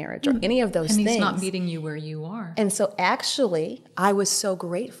godly marriage or any of those things. And he's not meeting you where you are. And so actually, I was so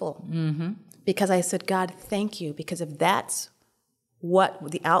grateful because I said, God, thank you, because if that's what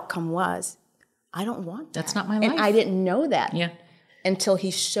the outcome was, I don't want that. That's not my life. And I didn't know that until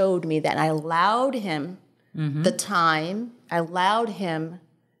he showed me that. And I allowed him the time, I allowed him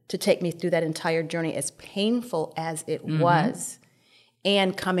to take me through that entire journey, as painful as it was.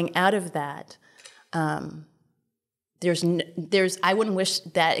 And coming out of that, I wouldn't wish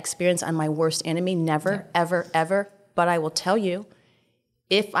that experience on my worst enemy, never, ever, ever. But I will tell you,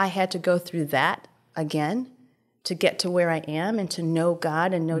 if I had to go through that again, to get to where I am and to know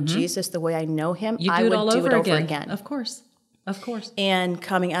God and know Jesus the way I know him, I would do it over again. Of course. Of course. And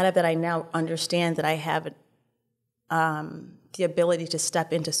coming out of it, I now understand that I have the ability to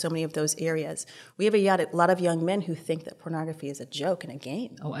step into so many of those areas. We have a lot of young men who think that pornography is a joke and a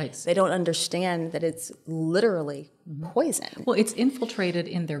game. They don't understand that it's literally poison. Well, it's infiltrated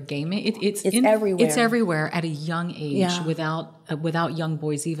in their gaming. It's everywhere. It's everywhere at a young age without young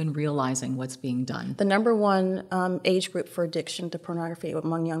boys even realizing what's being done. The number one age group for addiction to pornography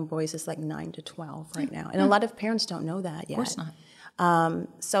among young boys is like 9 to 12 right now. And a lot of parents don't know that yet. Of course not.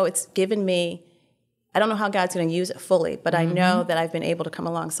 So it's given me, I don't know how God's going to use it fully, but I know that I've been able to come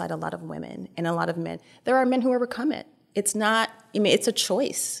alongside a lot of women and a lot of men. There are men who overcome it. It's not, it's a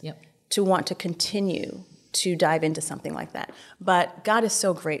choice to want to continue to dive into something like that. But God is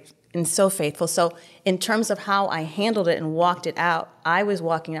so great and so faithful. So in terms of how I handled it and walked it out, I was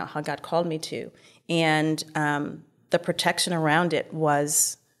walking out how God called me to. And the protection around it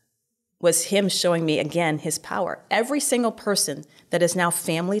was was him showing me, again, his power. Every single person that is now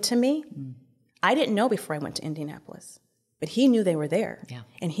family to me, I didn't know before I went to Indianapolis. But he knew they were there,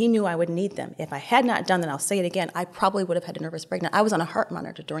 and he knew I would need them. If I had not done that, I'll say it again, I probably would have had a nervous breakdown. I was on a heart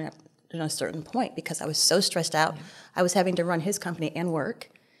monitor during a certain point because I was so stressed out. I was having to run his company and work,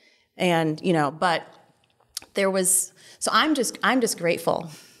 and but there was. So I'm just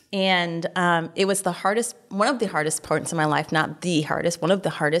grateful, and it was one of the hardest parts of my life, not the hardest, one of the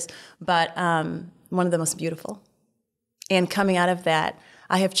hardest, but one of the most beautiful. And coming out of that,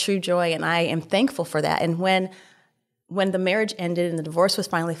 I have true joy, and I am thankful for that. And when the marriage ended and the divorce was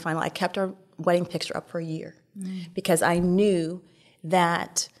finally final, I kept our wedding picture up for a year because I knew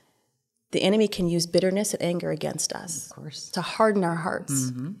that the enemy can use bitterness and anger against us, of course, to harden our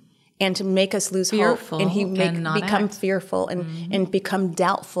hearts and to make us lose fearful hope, and become fearful and become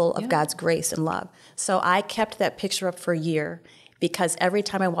doubtful of God's grace and love. So I kept that picture up for a year because every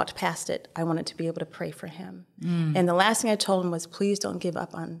time I walked past it, I wanted to be able to pray for him. And the last thing I told him was, please don't give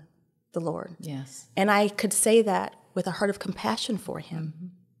up on the Lord. Yes. And I could say that with a heart of compassion for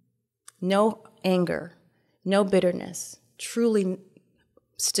him. No anger, no bitterness, truly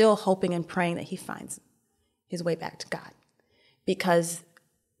still hoping and praying that he finds his way back to God, because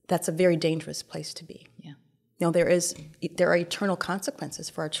that's a very dangerous place to be. Yeah. There are eternal consequences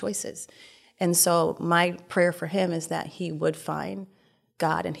for our choices. And so my prayer for him is that he would find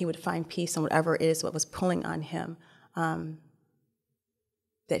God and he would find peace in whatever it is what was pulling on him,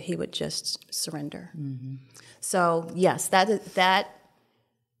 that he would just surrender. So yes, that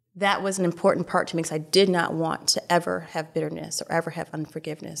was an important part to me, because I did not want to ever have bitterness or ever have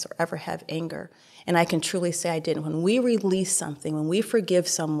unforgiveness or ever have anger. And I can truly say I didn't. When we release something, when we forgive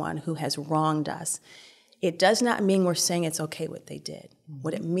someone who has wronged us, it does not mean we're saying it's okay what they did.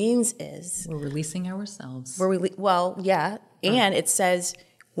 What it means is we're releasing ourselves. And it says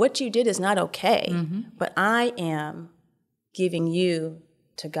what you did is not okay, but I am giving you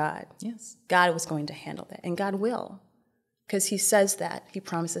to God. Yes. God was going to handle that, and God will, because he says that. He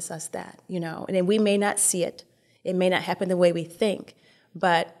promises us that, and we may not see it. It may not happen the way we think,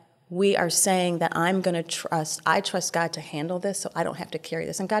 but we are saying that I trust God to handle this, so I don't have to carry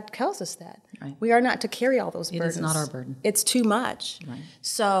this. And God tells us that. Right. We are not to carry all those burdens. It is not our burden. It's too much. Right.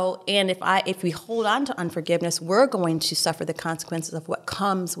 So, and if we hold on to unforgiveness, we're going to suffer the consequences of what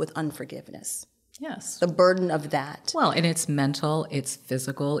comes with unforgiveness. Yes. The burden of that. Well, and it's mental, it's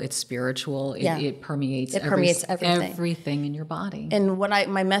physical, it's spiritual. It permeates everything in your body. And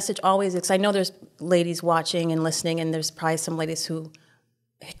my message always is, I know there's ladies watching and listening, and there's probably some ladies who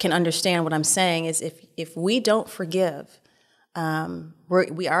can understand what I'm saying, is if we don't forgive,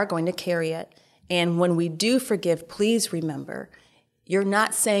 we are going to carry it. And when we do forgive, please remember, you're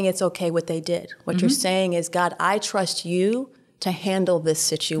not saying it's okay what they did. What you're saying is, God, I trust you to handle this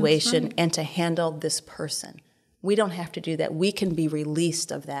situation and to handle this person. We don't have to do that. We can be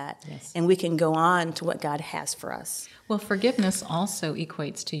released of that, and we can go on to what God has for us. Well, forgiveness also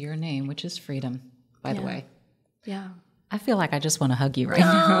equates to your name, which is freedom, by the way. Yeah. I feel like I just want to hug you right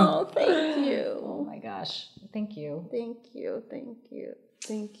now. Oh, thank you. Oh my gosh. Thank you. Thank you. Thank you.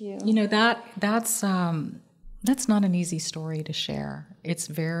 Thank you. That's not an easy story to share. It's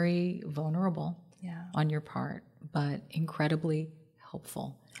very vulnerable on your part, but incredibly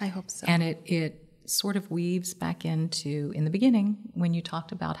helpful. I hope so. And it sort of weaves back into, in the beginning, when you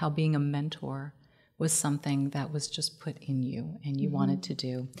talked about how being a mentor was something that was just put in you and you wanted to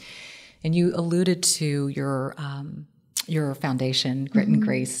do. And you alluded to your foundation, Grit and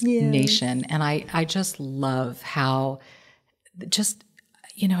Grace Nation. And I just love how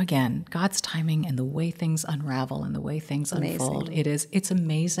again, God's timing and the way things unravel and the way things unfold. It's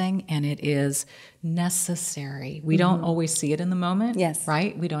amazing, and it is necessary. We don't always see it in the moment,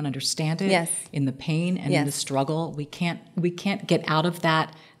 right? We don't understand it in the pain and in the struggle. We can't get out of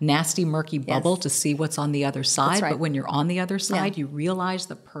that nasty, murky bubble to see what's on the other side. That's right. But when you're on the other side, you realize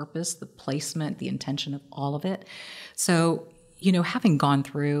the purpose, the placement, the intention of all of it. So, having gone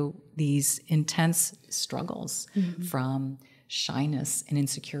through these intense struggles from shyness and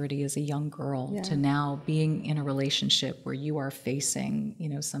insecurity as a young girl to now being in a relationship where you are facing,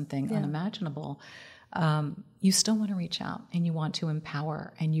 something unimaginable, you still want to reach out and you want to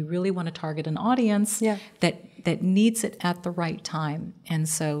empower, and you really want to target an audience that needs it at the right time. And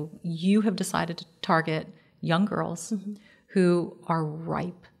so you have decided to target young girls who are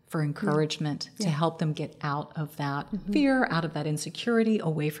ripe for encouragement to help them get out of that fear, out of that insecurity,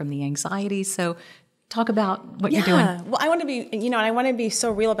 away from the anxiety. So talk about what you're doing. Well, I want to be,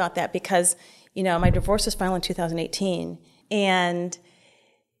 so real about that, because, my divorce was final in 2018, and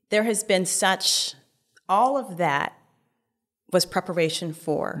there has been all of that was preparation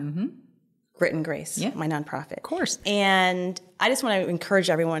for Grit and Grace, my nonprofit. Of course. And I just want to encourage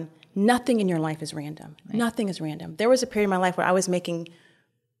everyone, nothing in your life is random. Right. Nothing is random. There was a period in my life where I was making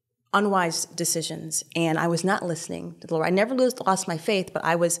unwise decisions, and I was not listening to the Lord. I never lost my faith, but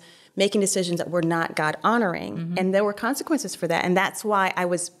I was making decisions that were not God-honoring, and there were consequences for that. And that's why I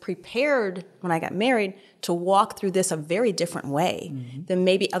was prepared when I got married to walk through this a very different way than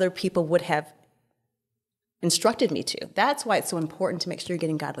maybe other people would have instructed me to. That's why it's so important to make sure you're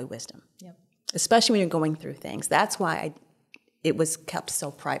getting godly wisdom, especially when you're going through things. That's why it was kept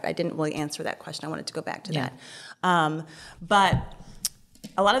so private. I didn't really answer that question. I wanted to go back to that. But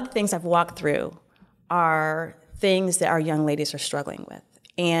a lot of the things I've walked through are things that our young ladies are struggling with.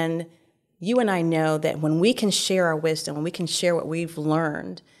 And you and I know that when we can share our wisdom, when we can share what we've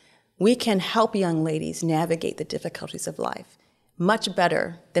learned, we can help young ladies navigate the difficulties of life much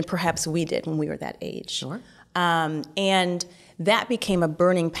better than perhaps we did when we were that age. Sure. And that became a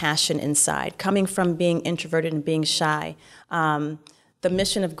burning passion inside, coming from being introverted and being shy. The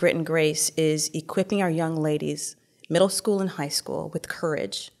mission of Grit and Grace is equipping our young ladies, middle school and high school, with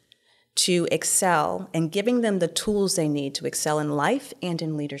courage to excel and giving them the tools they need to excel in life and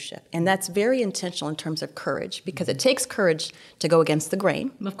in leadership. And that's very intentional in terms of courage, because it takes courage to go against the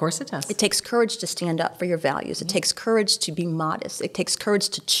grain. Of course it does. It takes courage to stand up for your values. It takes courage to be modest. It takes courage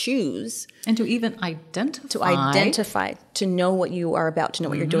to choose. And to even identify. To identify, to know what you are about, to know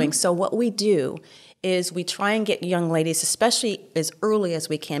what you're doing. So what we do is we try and get young ladies, especially as early as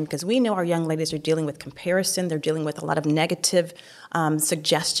we can, because we know our young ladies are dealing with comparison. They're dealing with a lot of negative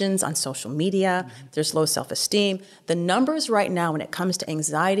suggestions on social media. There's low self-esteem. The numbers right now when it comes to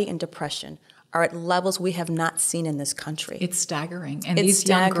anxiety and depression are at levels we have not seen in this country. It's staggering. And these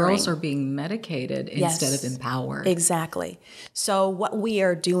young girls are being medicated instead of empowered. Exactly. So what we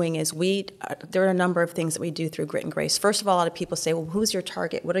are doing is there are a number of things that we do through Grit and Grace. First of all, a lot of people say, well, who's your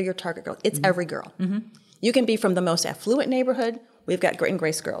target? What are your target girls? It's every girl. You can be from the most affluent neighborhood. We've got Grit and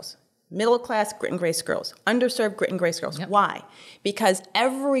Grace girls. Middle class, Grit and Grace girls. Underserved, Grit and Grace girls. Why? Because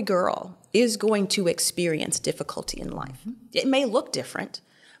every girl is going to experience difficulty in life. It may look different,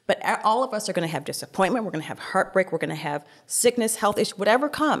 but all of us are going to have disappointment. We're going to have heartbreak. We're going to have sickness, health issues, whatever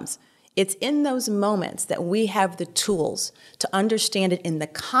comes. It's in those moments that we have the tools to understand it in the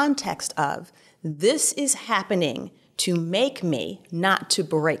context of, this is happening to make me, not to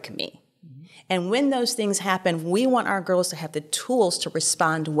break me. And when those things happen, we want our girls to have the tools to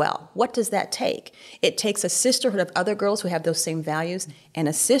respond well. What does that take? It takes a sisterhood of other girls who have those same values, and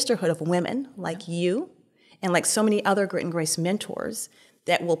a sisterhood of women like you and like so many other Grit and Grace mentors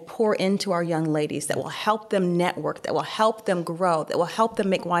that will pour into our young ladies, that will help them network, that will help them grow, that will help them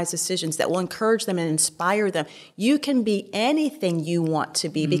make wise decisions, that will encourage them and inspire them. You can be anything you want to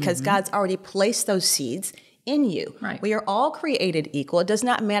be because God's already placed those seeds in you. Right. We are all created equal. It does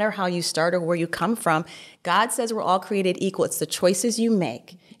not matter how you start or where you come from. God says we're all created equal. It's the choices you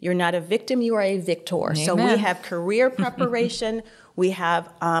make. You're not a victim, you are a victor. Amen. So we have career preparation. We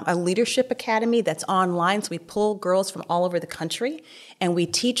have a leadership academy that's online. So we pull girls from all over the country and we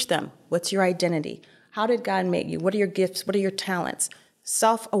teach them, what's your identity? How did God make you? What are your gifts? What are your talents?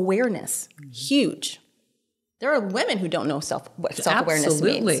 Self-awareness, huge. There are women who don't know what self-awareness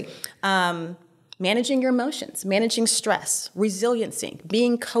means. Absolutely. Managing your emotions, managing stress, resiliency,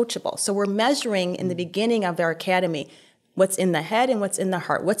 being coachable. So we're measuring in the beginning of our academy what's in the head and what's in the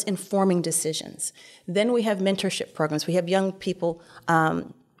heart, what's informing decisions. Then we have mentorship programs. We have young people who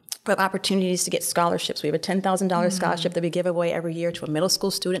have opportunities to get scholarships. We have a $10,000 scholarship that we give away every year to a middle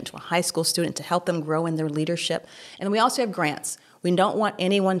school student, to a high school student, to help them grow in their leadership. And we also have grants. We don't want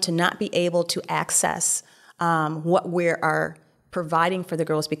anyone to not be able to access what we are providing for the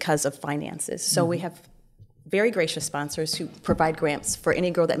girls because of finances. So we have very gracious sponsors who provide grants for any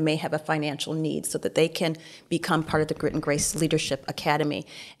girl that may have a financial need so that they can become part of the Grit and Grace Leadership Academy.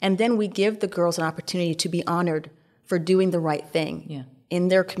 And then we give the girls an opportunity to be honored for doing the right thing in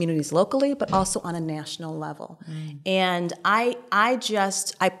their communities locally, but also on a national level. And I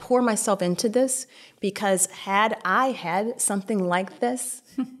pour myself into this because had I had something like this,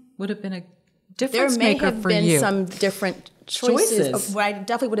 would have been a difference maker for you. There may have been some different choices. I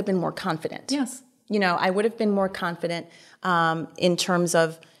definitely would have been more confident. Yes. You know, I would have been more confident in terms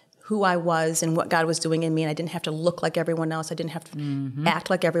of who I was and what God was doing in me. And I didn't have to look like everyone else. I didn't have to act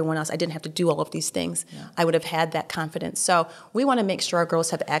like everyone else. I didn't have to do all of these things. Yeah. I would have had that confidence. So we want to make sure our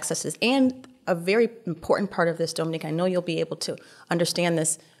girls have access to this. And a very important part of this, Dominique, I know you'll be able to understand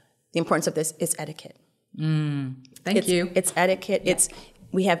this, the importance of this, is etiquette. Thank you. It's etiquette. Yeah.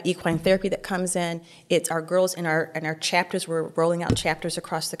 We have equine therapy that comes in. It's our girls in our chapters. We're rolling out chapters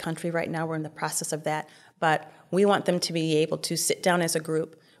across the country right now. We're in the process of that. But we want them to be able to sit down as a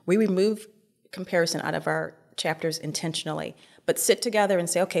group. We remove comparison out of our chapters intentionally, but sit together and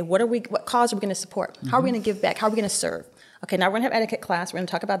say, okay, what cause are we going to support? How are we going to give back? How are we going to serve? Okay, now we're going to have etiquette class. We're going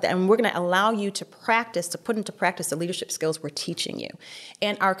to talk about that, and we're going to allow you to put into practice the leadership skills we're teaching you.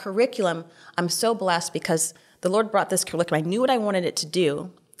 And our curriculum, I'm so blessed because the Lord brought this curriculum. I knew what I wanted it to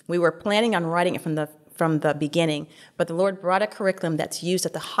do. We were planning on writing it from the beginning, but the Lord brought a curriculum that's used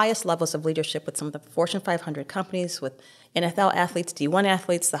at the highest levels of leadership with some of the Fortune 500 companies, with NFL athletes, D1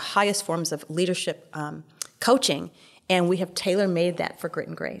 athletes, the highest forms of leadership coaching, and we have tailor-made that for Grit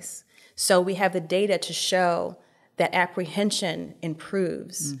and Grace. So we have the data to show that apprehension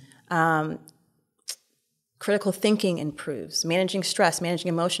improves, critical thinking improves, managing stress, managing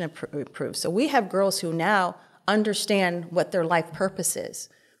emotion improves. So we have girls who now understand what their life purpose is,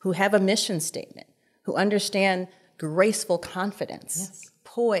 who have a mission statement, who understand graceful confidence,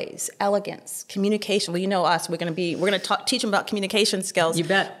 poise, elegance, communication. Well, you know us, we're going to teach them about communication skills. You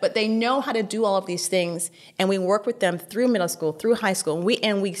bet. But they know how to do all of these things, and we work with them through middle school, through high school,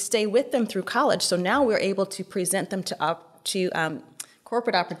 and we stay with them through college. So now we're able to present them to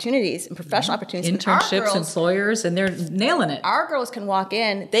corporate opportunities and professional opportunities. Internships, employers, and they're nailing it. Our girls can walk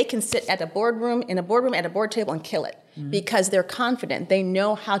in, they can sit at a boardroom, at a board table and kill it because they're confident. They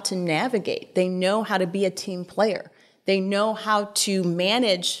know how to navigate. They know how to be a team player. They know how to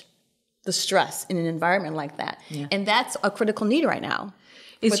manage the stress in an environment like that. Yeah. And that's a critical need right now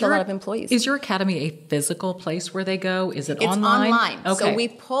with a lot of employees. Is your academy a physical place where they go? Is it online? It's online. Okay. So we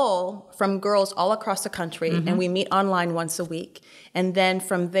pull from girls all across the country, and we meet online once a week. And then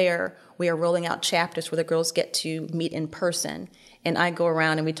from there, we are rolling out chapters where the girls get to meet in person. And I go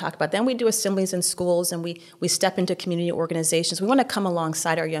around and we talk about them. We do assemblies in schools, and we step into community organizations. We want to come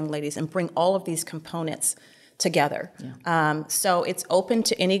alongside our young ladies and bring all of these components together. Yeah. So it's open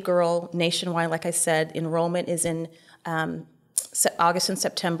to any girl nationwide. Like I said, enrollment is in August and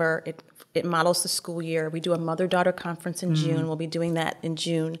September. It models the school year. We do a mother-daughter conference in June. We'll be doing that in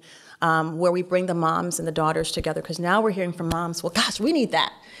June, where we bring the moms and the daughters together, because now we're hearing from moms, well, gosh, we need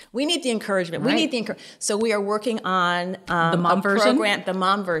that. We need the encouragement. Right. We need the encouragement. So we are working on the mom version? the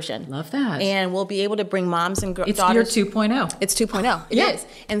mom version. Love that. And we'll be able to bring moms and daughters. It's your 2.0. It's 2.0. It is.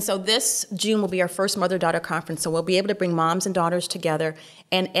 And so this June will be our first mother-daughter conference. So we'll be able to bring moms and daughters together.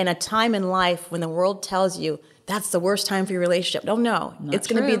 And in a time in life when the world tells you that's the worst time for your relationship. No. It's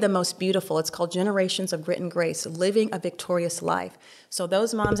going to be the most beautiful. It's called Generations of Grit and Grace, living a victorious life. So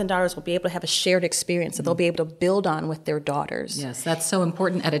those moms and daughters will be able to have a shared experience that they'll be able to build on with their daughters. Yes, that's so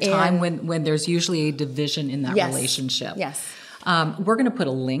important at a time when there's usually a division in that relationship. Yes. We're going to put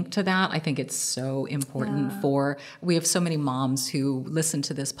a link to that. I think it's so important we have so many moms who listen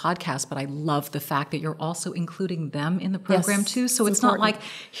to this podcast, but I love the fact that you're also including them in the program too. So it's not like,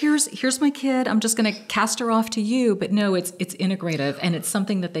 here's my kid, I'm just going to cast her off to you. But no, it's integrative, and it's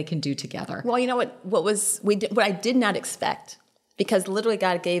something that they can do together. Well, you know what I did not expect, because literally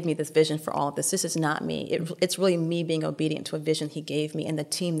God gave me this vision for all of this. This is not me. It's really me being obedient to a vision he gave me and the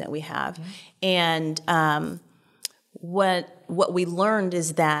team that we have. And what we learned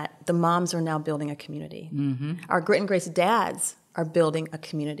is that the moms are now building a community. Our Grit and Grace dads are building a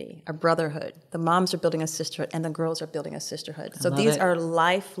community, a brotherhood. The moms are building a sisterhood, and the girls are building a sisterhood. So these are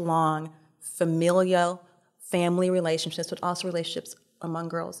lifelong familial family relationships, but also relationships among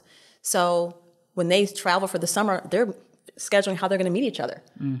girls. So when they travel for the summer, they're scheduling how they're going to meet each other.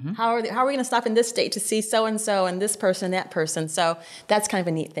 How are we going to stop in this state to see so-and-so and this person and that person? So that's kind of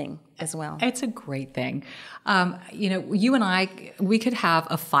a neat thing as well. It's a great thing. You and I, we could have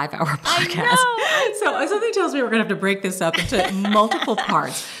a 5-hour podcast. So something tells me we're going to have to break this up into multiple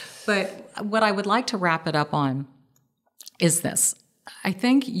parts. But what I would like to wrap it up on is this. I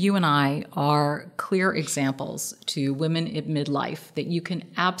think you and I are clear examples to women in midlife that you can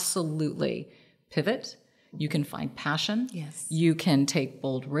absolutely pivot. You can find passion. Yes. You can take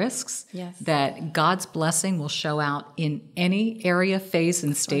bold risks. Yes. That God's blessing will show out in any area, phase,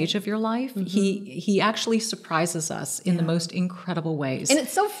 and stage of your life. He actually surprises us in the most incredible ways. And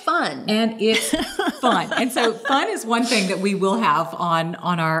it's so fun. And it's fun. And so fun is one thing that we will have on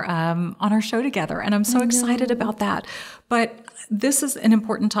our show together. And I'm so excited about that. But this is an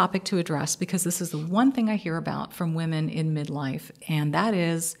important topic to address, because this is the one thing I hear about from women in midlife, and that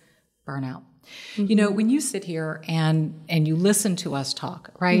is burnout. You know, when you sit here and you listen to us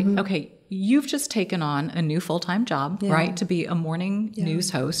talk, right? Okay, you've just taken on a new full-time job, right? To be a morning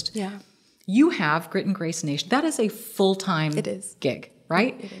news host. Yeah. You have Grit and Grace Nation. That is a full-time gig,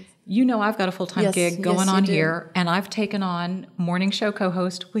 right? It is. You know I've got a full-time gig going on here, and I've taken on morning show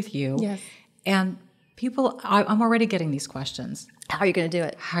co-host with you. Yes. And I'm already getting these questions. How are you going to do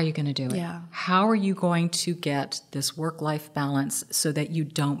it? How are you going to do it? Yeah. How are you going to get this work-life balance so that you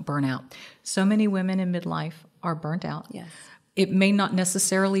don't burn out? So many women in midlife are burnt out. Yes. It may not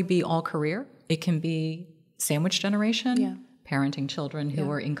necessarily be all career. It can be sandwich generation, parenting children who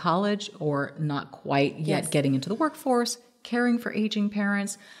are in college or not quite yet getting into the workforce, caring for aging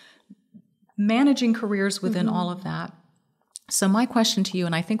parents, managing careers within all of that. So my question to you,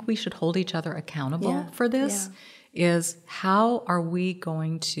 and I think we should hold each other accountable for this, is how are we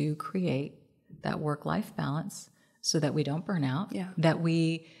going to create that work-life balance so that we don't burn out, that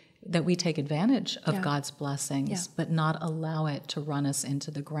we take advantage of God's blessings, but not allow it to run us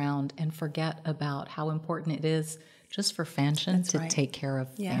into the ground and forget about how important it is just for Fanchon to take care of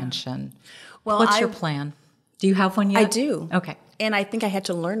Fanchon. Well, what's your plan? Do you have one yet? I do. Okay. And I think I had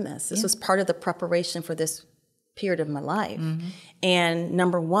to learn this. This was part of the preparation for this period of my life. And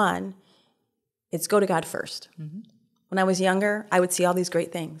number one, it's go to God first. When I was younger, I would see all these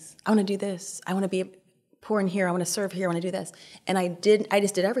great things. I want to do this. I want to be poor in here. I want to serve here. I want to do this. And I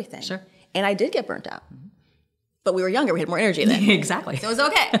just did everything. Sure. And I did get burnt out. But we were younger. We had more energy then. Exactly. So it was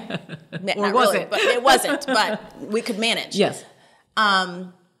okay. Or was it? But it wasn't. But we could manage. Yes.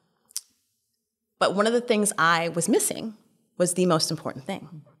 But one of the things I was missing was the most important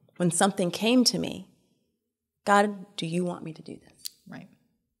thing. When something came to me, God, do you want me to do this? Right.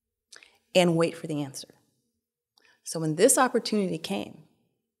 And wait for the answer. So when this opportunity came,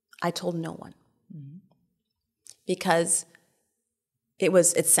 I told no one. Because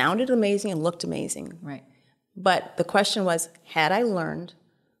it sounded amazing and looked amazing. Right. But the question was, had I learned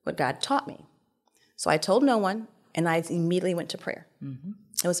what God taught me? So I told no one, and I immediately went to prayer.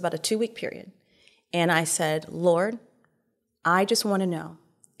 It was about a 2-week period. And I said, Lord, I just want to know,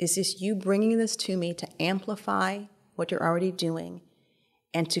 is this you bringing this to me to amplify what you're already doing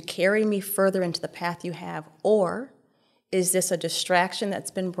and to carry me further into the path you have? Or is this a distraction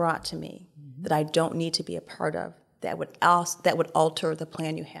that's been brought to me that I don't need to be a part of that would alter the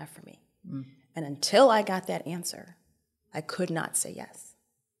plan you have for me? And until I got that answer, I could not say yes.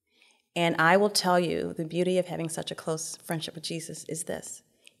 And I will tell you, the beauty of having such a close friendship with Jesus is this.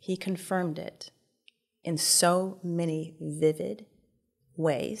 He confirmed it in so many vivid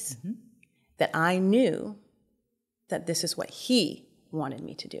ways that I knew that this is what he wanted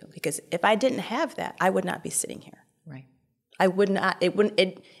me to do. Because if I didn't have that, I would not be sitting here. Right. I would not,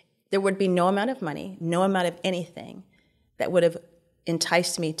 there would be no amount of money, no amount of anything that would have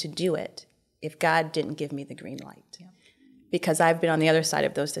enticed me to do it if God didn't give me the green light. Yeah. Because I've been on the other side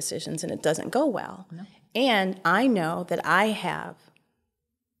of those decisions and it doesn't go well. No. And I know that I have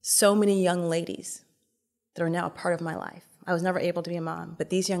so many young ladies that are now a part of my life. I was never able to be a mom, but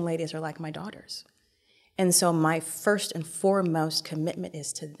these young ladies are like my daughters. And so my first and foremost commitment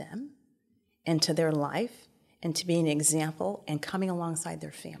is to them and to their life and to be an example and coming alongside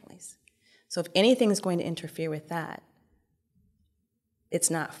their families. So if anything is going to interfere with that, it's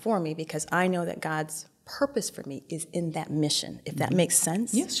not for me, because I know that God's purpose for me is in that mission, if that makes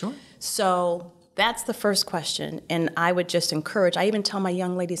sense. Yeah, sure. So that's the first question. And I would just encourage, I even tell my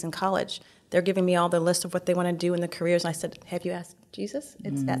young ladies in college, they're giving me all the list of what they want to do in the careers. And I said, have you asked Jesus?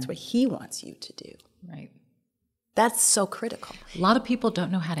 That's what he wants you to do. Right. That's so critical. A lot of people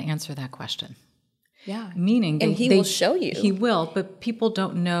don't know how to answer that question. Yeah. Meaning, and he will show you. He will, but people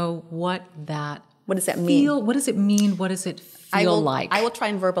don't know what does that mean? What does it mean? What does it feel like? I will try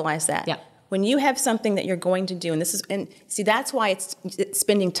and verbalize that. Yeah. When you have something that you're going to do, and see, that's why it's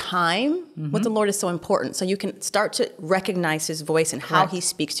spending time with the Lord is so important. So you can start to recognize his voice and how he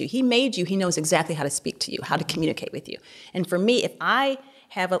speaks to you. He made you. He knows exactly how to speak to you, how to communicate with you. And for me, if I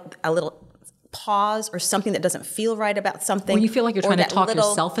have a little pause or something that doesn't feel right about something, or you feel like you're trying to talk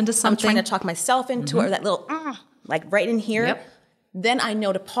yourself into something, I'm trying to talk myself into it, or that little like right in here, then I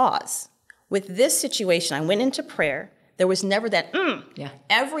know to pause. With this situation, I went into prayer. There was never that,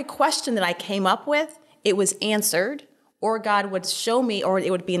 Every question that I came up with, it was answered, or God would show me, or it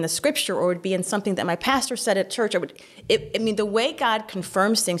would be in the scripture, or it would be in something that my pastor said at church. The way God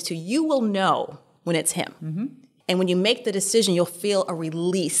confirms things to you, you will know when it's him. And when you make the decision, you'll feel a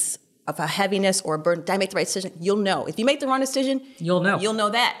release of a heaviness or a burden. Did I make the right decision? You'll know. If you make the wrong decision, you'll know. You'll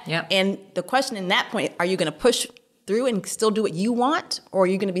know that. Yep. And the question in that point, are you going to push through and still do what you want, or are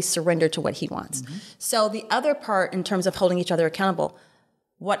you going to be surrendered to what he wants? So the other part, in terms of holding each other accountable,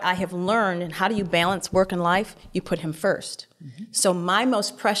 what I have learned, and how do you balance work and life? You put him first. So my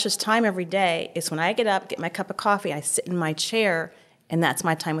most precious time every day is when I get up, get my cup of coffee, I sit in my chair, and that's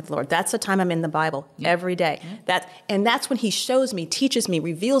my time with the Lord. That's the time I'm in the Bible every day. And that's when he shows me, teaches me,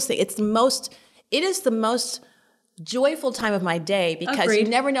 reveals things. It is the most joyful time of my day because Agreed. you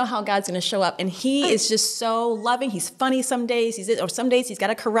never know how God's going to show up. And he is just so loving. He's funny some days. Or some days he's got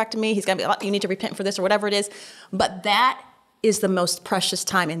to correct me. He's got to be, you need to repent for this or whatever it is. But that is the most precious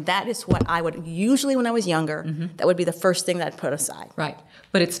time. And that is what I would usually, when I was younger, that would be the first thing that I'd put aside. Right.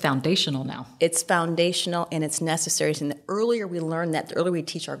 But it's foundational now. It's foundational and it's necessary. And the earlier we learn that, the earlier we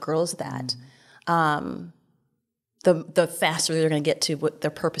teach our girls that, the faster they're going to get to what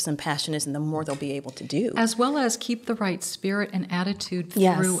their purpose and passion is, and the more they'll be able to do. As well as keep the right spirit and attitude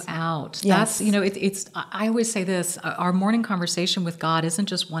Yes. throughout. Yes. That's, it's, I always say this, our morning conversation with God isn't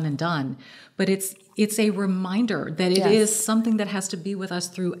just one and done, but it's a reminder that it Yes. is something that has to be with us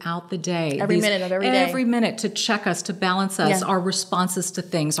throughout the day. Every minute of every day. Every minute to check us, to balance us, Yes. our responses to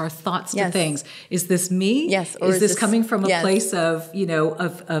things, our thoughts to Yes. things. Is this me? Yes. Or Is is this this- coming from a Yes. place of,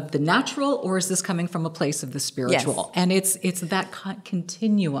 of the natural, or is this coming from a place of the spiritual? Yes. And it's that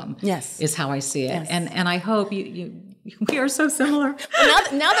continuum. Yes. Is how I see it. Yes. And I hope we are so similar.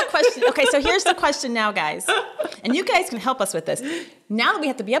 Now the question, okay, so here's the question now, guys. And you guys can help us with this. Now that we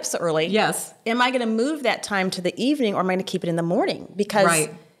have to be up so early, Yes. am I going to move that time to the evening or am I going to keep it in the morning? Because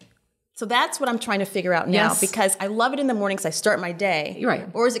Right. So that's what I'm trying to figure out now, Yes. because I love it in the morning because I start my day. You're right.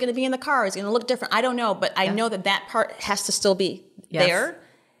 Or is it going to be in the car? Is it going to look different? I don't know, but I know that part has to still be Yes. there.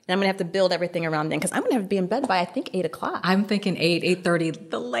 And I'm going to have to build everything around then because I'm going to have to be in bed by, I think, 8 o'clock. I'm thinking 8:30,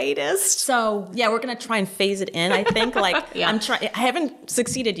 the latest. So, yeah, we're going to try and phase it in, I think. Like, Yeah. I haven't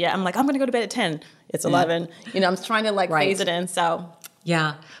succeeded yet. I'm like, I'm going to go to bed at 10. It's 11. I'm trying to, Right. phase it in. So,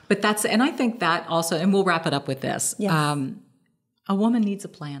 Yeah. But and I think that also, and we'll wrap it up with this. Yes. A woman needs a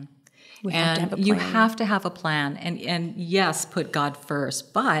plan. We have to have a You plan. have to have a plan. And yes, put God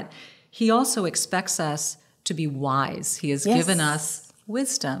first. But he also expects us to be wise. He has Yes. given us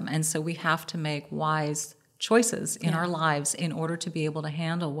wisdom. And so we have to make wise choices in our lives in order to be able to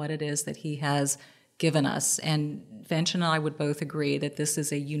handle what it is that he has given us. And Fanchon and I would both agree that this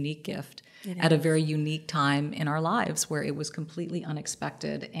is a unique gift at a very unique time in our lives where it was completely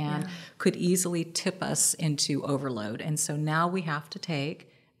unexpected and could easily tip us into overload. And so now we have to take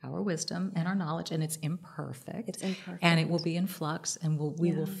our wisdom and our knowledge, and it's imperfect. It's imperfect. And it will be in flux, and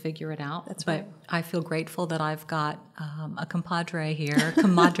we will figure it out. That's but right. I feel grateful that I've got a compadre here,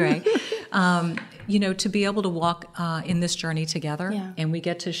 to be able to walk in this journey together. Yeah. And we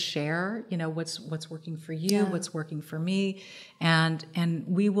get to share, what's working for you, what's working for me, and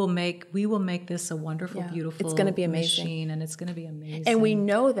we will make this a wonderful, beautiful It's gonna be amazing. machine, and it's going to be amazing. and we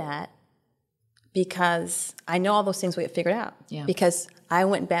know that because I know all those things we get figured out. Yeah. Because I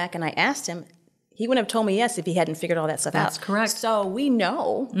went back and I asked him. He wouldn't have told me yes if he hadn't figured all that stuff out. That's correct. So we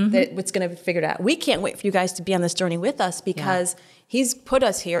know that it's going to be figured out. We can't wait for you guys to be on this journey with us because he's put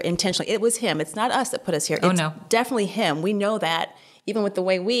us here intentionally. It was him. It's not us that put us here. Oh, It's no. definitely him. We know that, even with the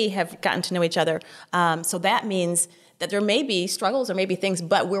way we have gotten to know each other. So that means that there may be struggles or maybe things,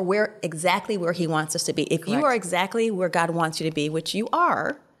 but we're exactly where he wants us to be. If you Correct. are exactly where God wants you to be, which you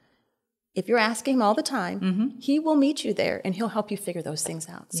are, if you're asking him all the time, he will meet you there and he'll help you figure those things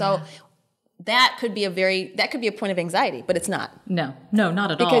out. So that could be a point of anxiety, but it's not. No,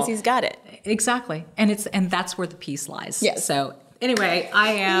 not at all. Because he's got it. Exactly. And that's where the peace lies. Yes. So anyway,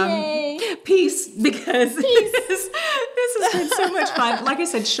 I am Yay. peace because this has been so much fun. Like I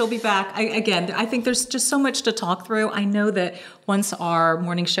said, she'll be back. I think there's just so much to talk through. I know that once our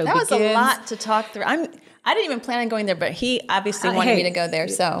morning show begins. That was a lot to talk through. I didn't even plan on going there, but he obviously wanted me to go there.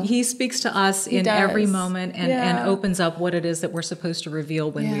 So he speaks to us in does. every moment and Yeah. opens up what it is that we're supposed to reveal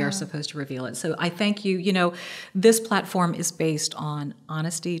when we are supposed to reveal it. So I thank you. This platform is based on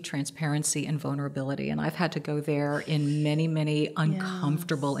honesty, transparency, and vulnerability. And I've had to go there in many, many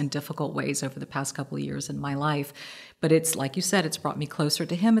uncomfortable and difficult ways over the past couple of years in my life. But it's like you said, it's brought me closer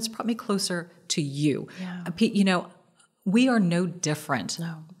to him. It's brought me closer to you. Yeah. We are no different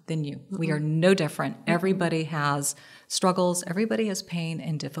than you. We are no different. Everybody has struggles. Everybody has pain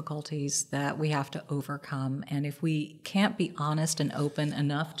and difficulties that we have to overcome. And if we can't be honest and open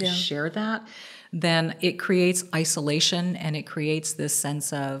enough to share that, then it creates isolation and it creates this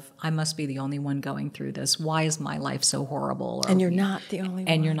sense of, I must be the only one going through this. Why is my life so horrible? and you're not the only one.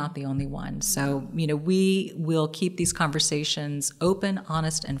 And you're not the only one. So, we will keep these conversations open,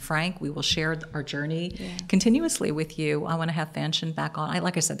 honest, and frank. We will share our journey continuously with you. I want to have Fanchon back on.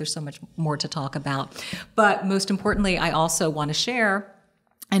 Like I said, there's so much more to talk about. But most importantly, I also want to share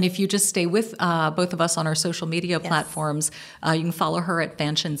And if you just stay with both of us on our social media platforms, you can follow her at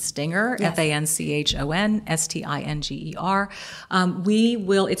Fanchon Stinger, Fanchon Stinger. We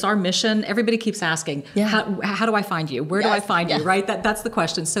will, it's our mission. Everybody keeps asking, how do I find you? Where do I find you, right? That's the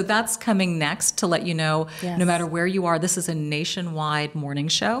question. So that's coming next to let you know, no matter where you are, this is a nationwide morning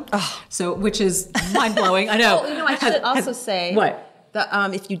show, which is mind-blowing. I know. Oh, I should also say... What?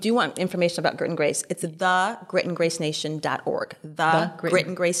 If you do want information about Grit and Grace, it's thegritandgracenation.org.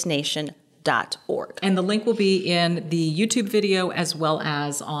 Thegritandgracenation.org. And the link will be in the YouTube video as well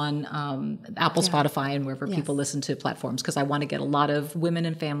as on Apple, Spotify, and wherever people listen to platforms, because I want to get a lot of women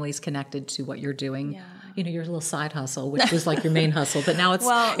and families connected to what you're doing. Yeah. Your little side hustle, which was like your main hustle, but now it's, You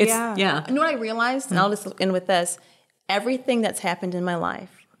know what I realized, and I'll just end with this, everything that's happened in my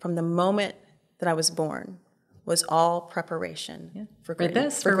life from the moment that I was born was all preparation for right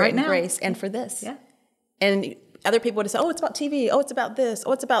and now. Grace, and for this. Yeah. And other people would say, oh, it's about TV. Oh, it's about this.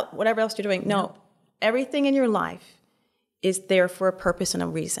 Oh, it's about whatever else you're doing. No, everything in your life is there for a purpose and a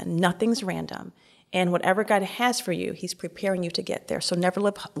reason. Nothing's random. And whatever God has for you, he's preparing you to get there. So never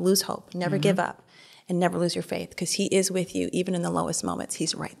lose hope. Never give up. And never lose your faith, because he is with you even in the lowest moments.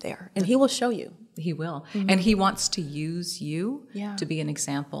 He's right there, and he will show you. He will. And he wants to use you to be an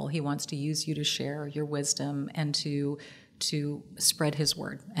example. He wants to use you to share your wisdom and to spread his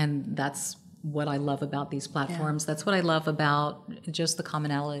word. And that's what I love about these platforms. That's what I love about just the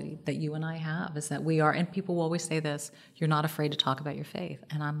commonality that you and I have, is that we are, and people will always say this, you're not afraid to talk about your faith.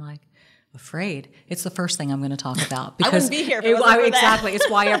 And I'm like, afraid? It's the first thing I'm going to talk about, because I wouldn't be here if it wasn't for exactly. It's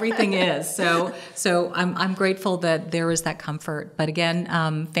why everything is. So I'm grateful that there is that comfort. But again,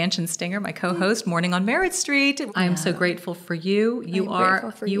 Fanchon Stinger, my co-host, Morning on Merritt Street. I'm so grateful for you. You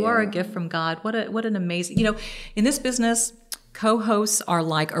are a gift from God. What an amazing. In this business, co-hosts are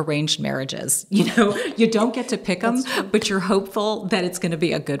like arranged marriages. You don't get to pick them, but you're hopeful that it's going to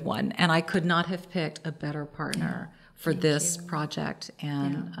be a good one. And I could not have picked a better partner for this project,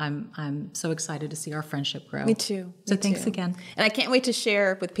 and I'm so excited to see our friendship grow. Me too. So thanks again. And I can't wait to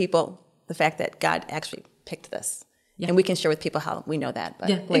share with people the fact that God actually picked this. Yeah. And we can share with people how we know that, but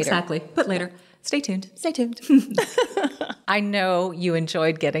later. Exactly. But later. Stay tuned. Stay tuned. I know you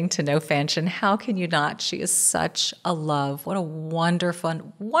enjoyed getting to know Fanchon. How can you not? She is such a love. What a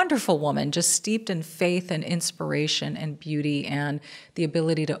wonderful, wonderful woman, just steeped in faith and inspiration and beauty and the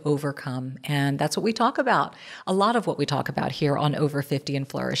ability to overcome. And that's what we talk about. A lot of what we talk about here on Over 50 and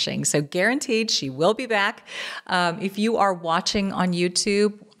Flourishing. So guaranteed she will be back. If you are watching on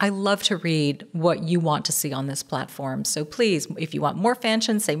YouTube, I love to read what you want to see on this platform. So please, if you want more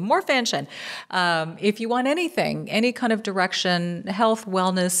Fanchon, say more Fanchon. If you want anything, any kind of direction, health,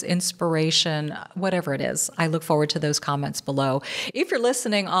 wellness, inspiration, whatever it is, I look forward to those comments below. If you're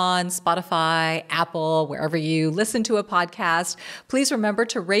listening on Spotify, Apple, wherever you listen to a podcast, please remember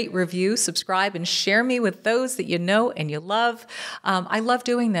to rate, review, subscribe, and share me with those that you know and you love. I love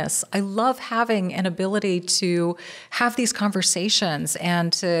doing this. I love having an ability to have these conversations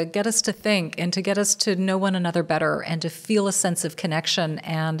and to get us to think and to get us to know one another better and to feel a sense of connection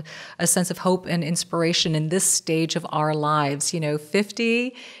and a sense of hope and inspiration in this stage of our lives.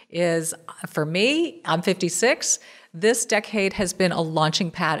 50 is, for me, I'm 56. This decade has been a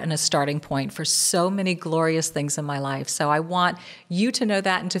launching pad and a starting point for so many glorious things in my life. So I want you to know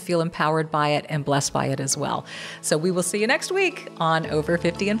that and to feel empowered by it and blessed by it as well. So we will see you next week on Over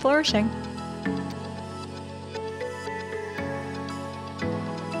 50 and Flourishing.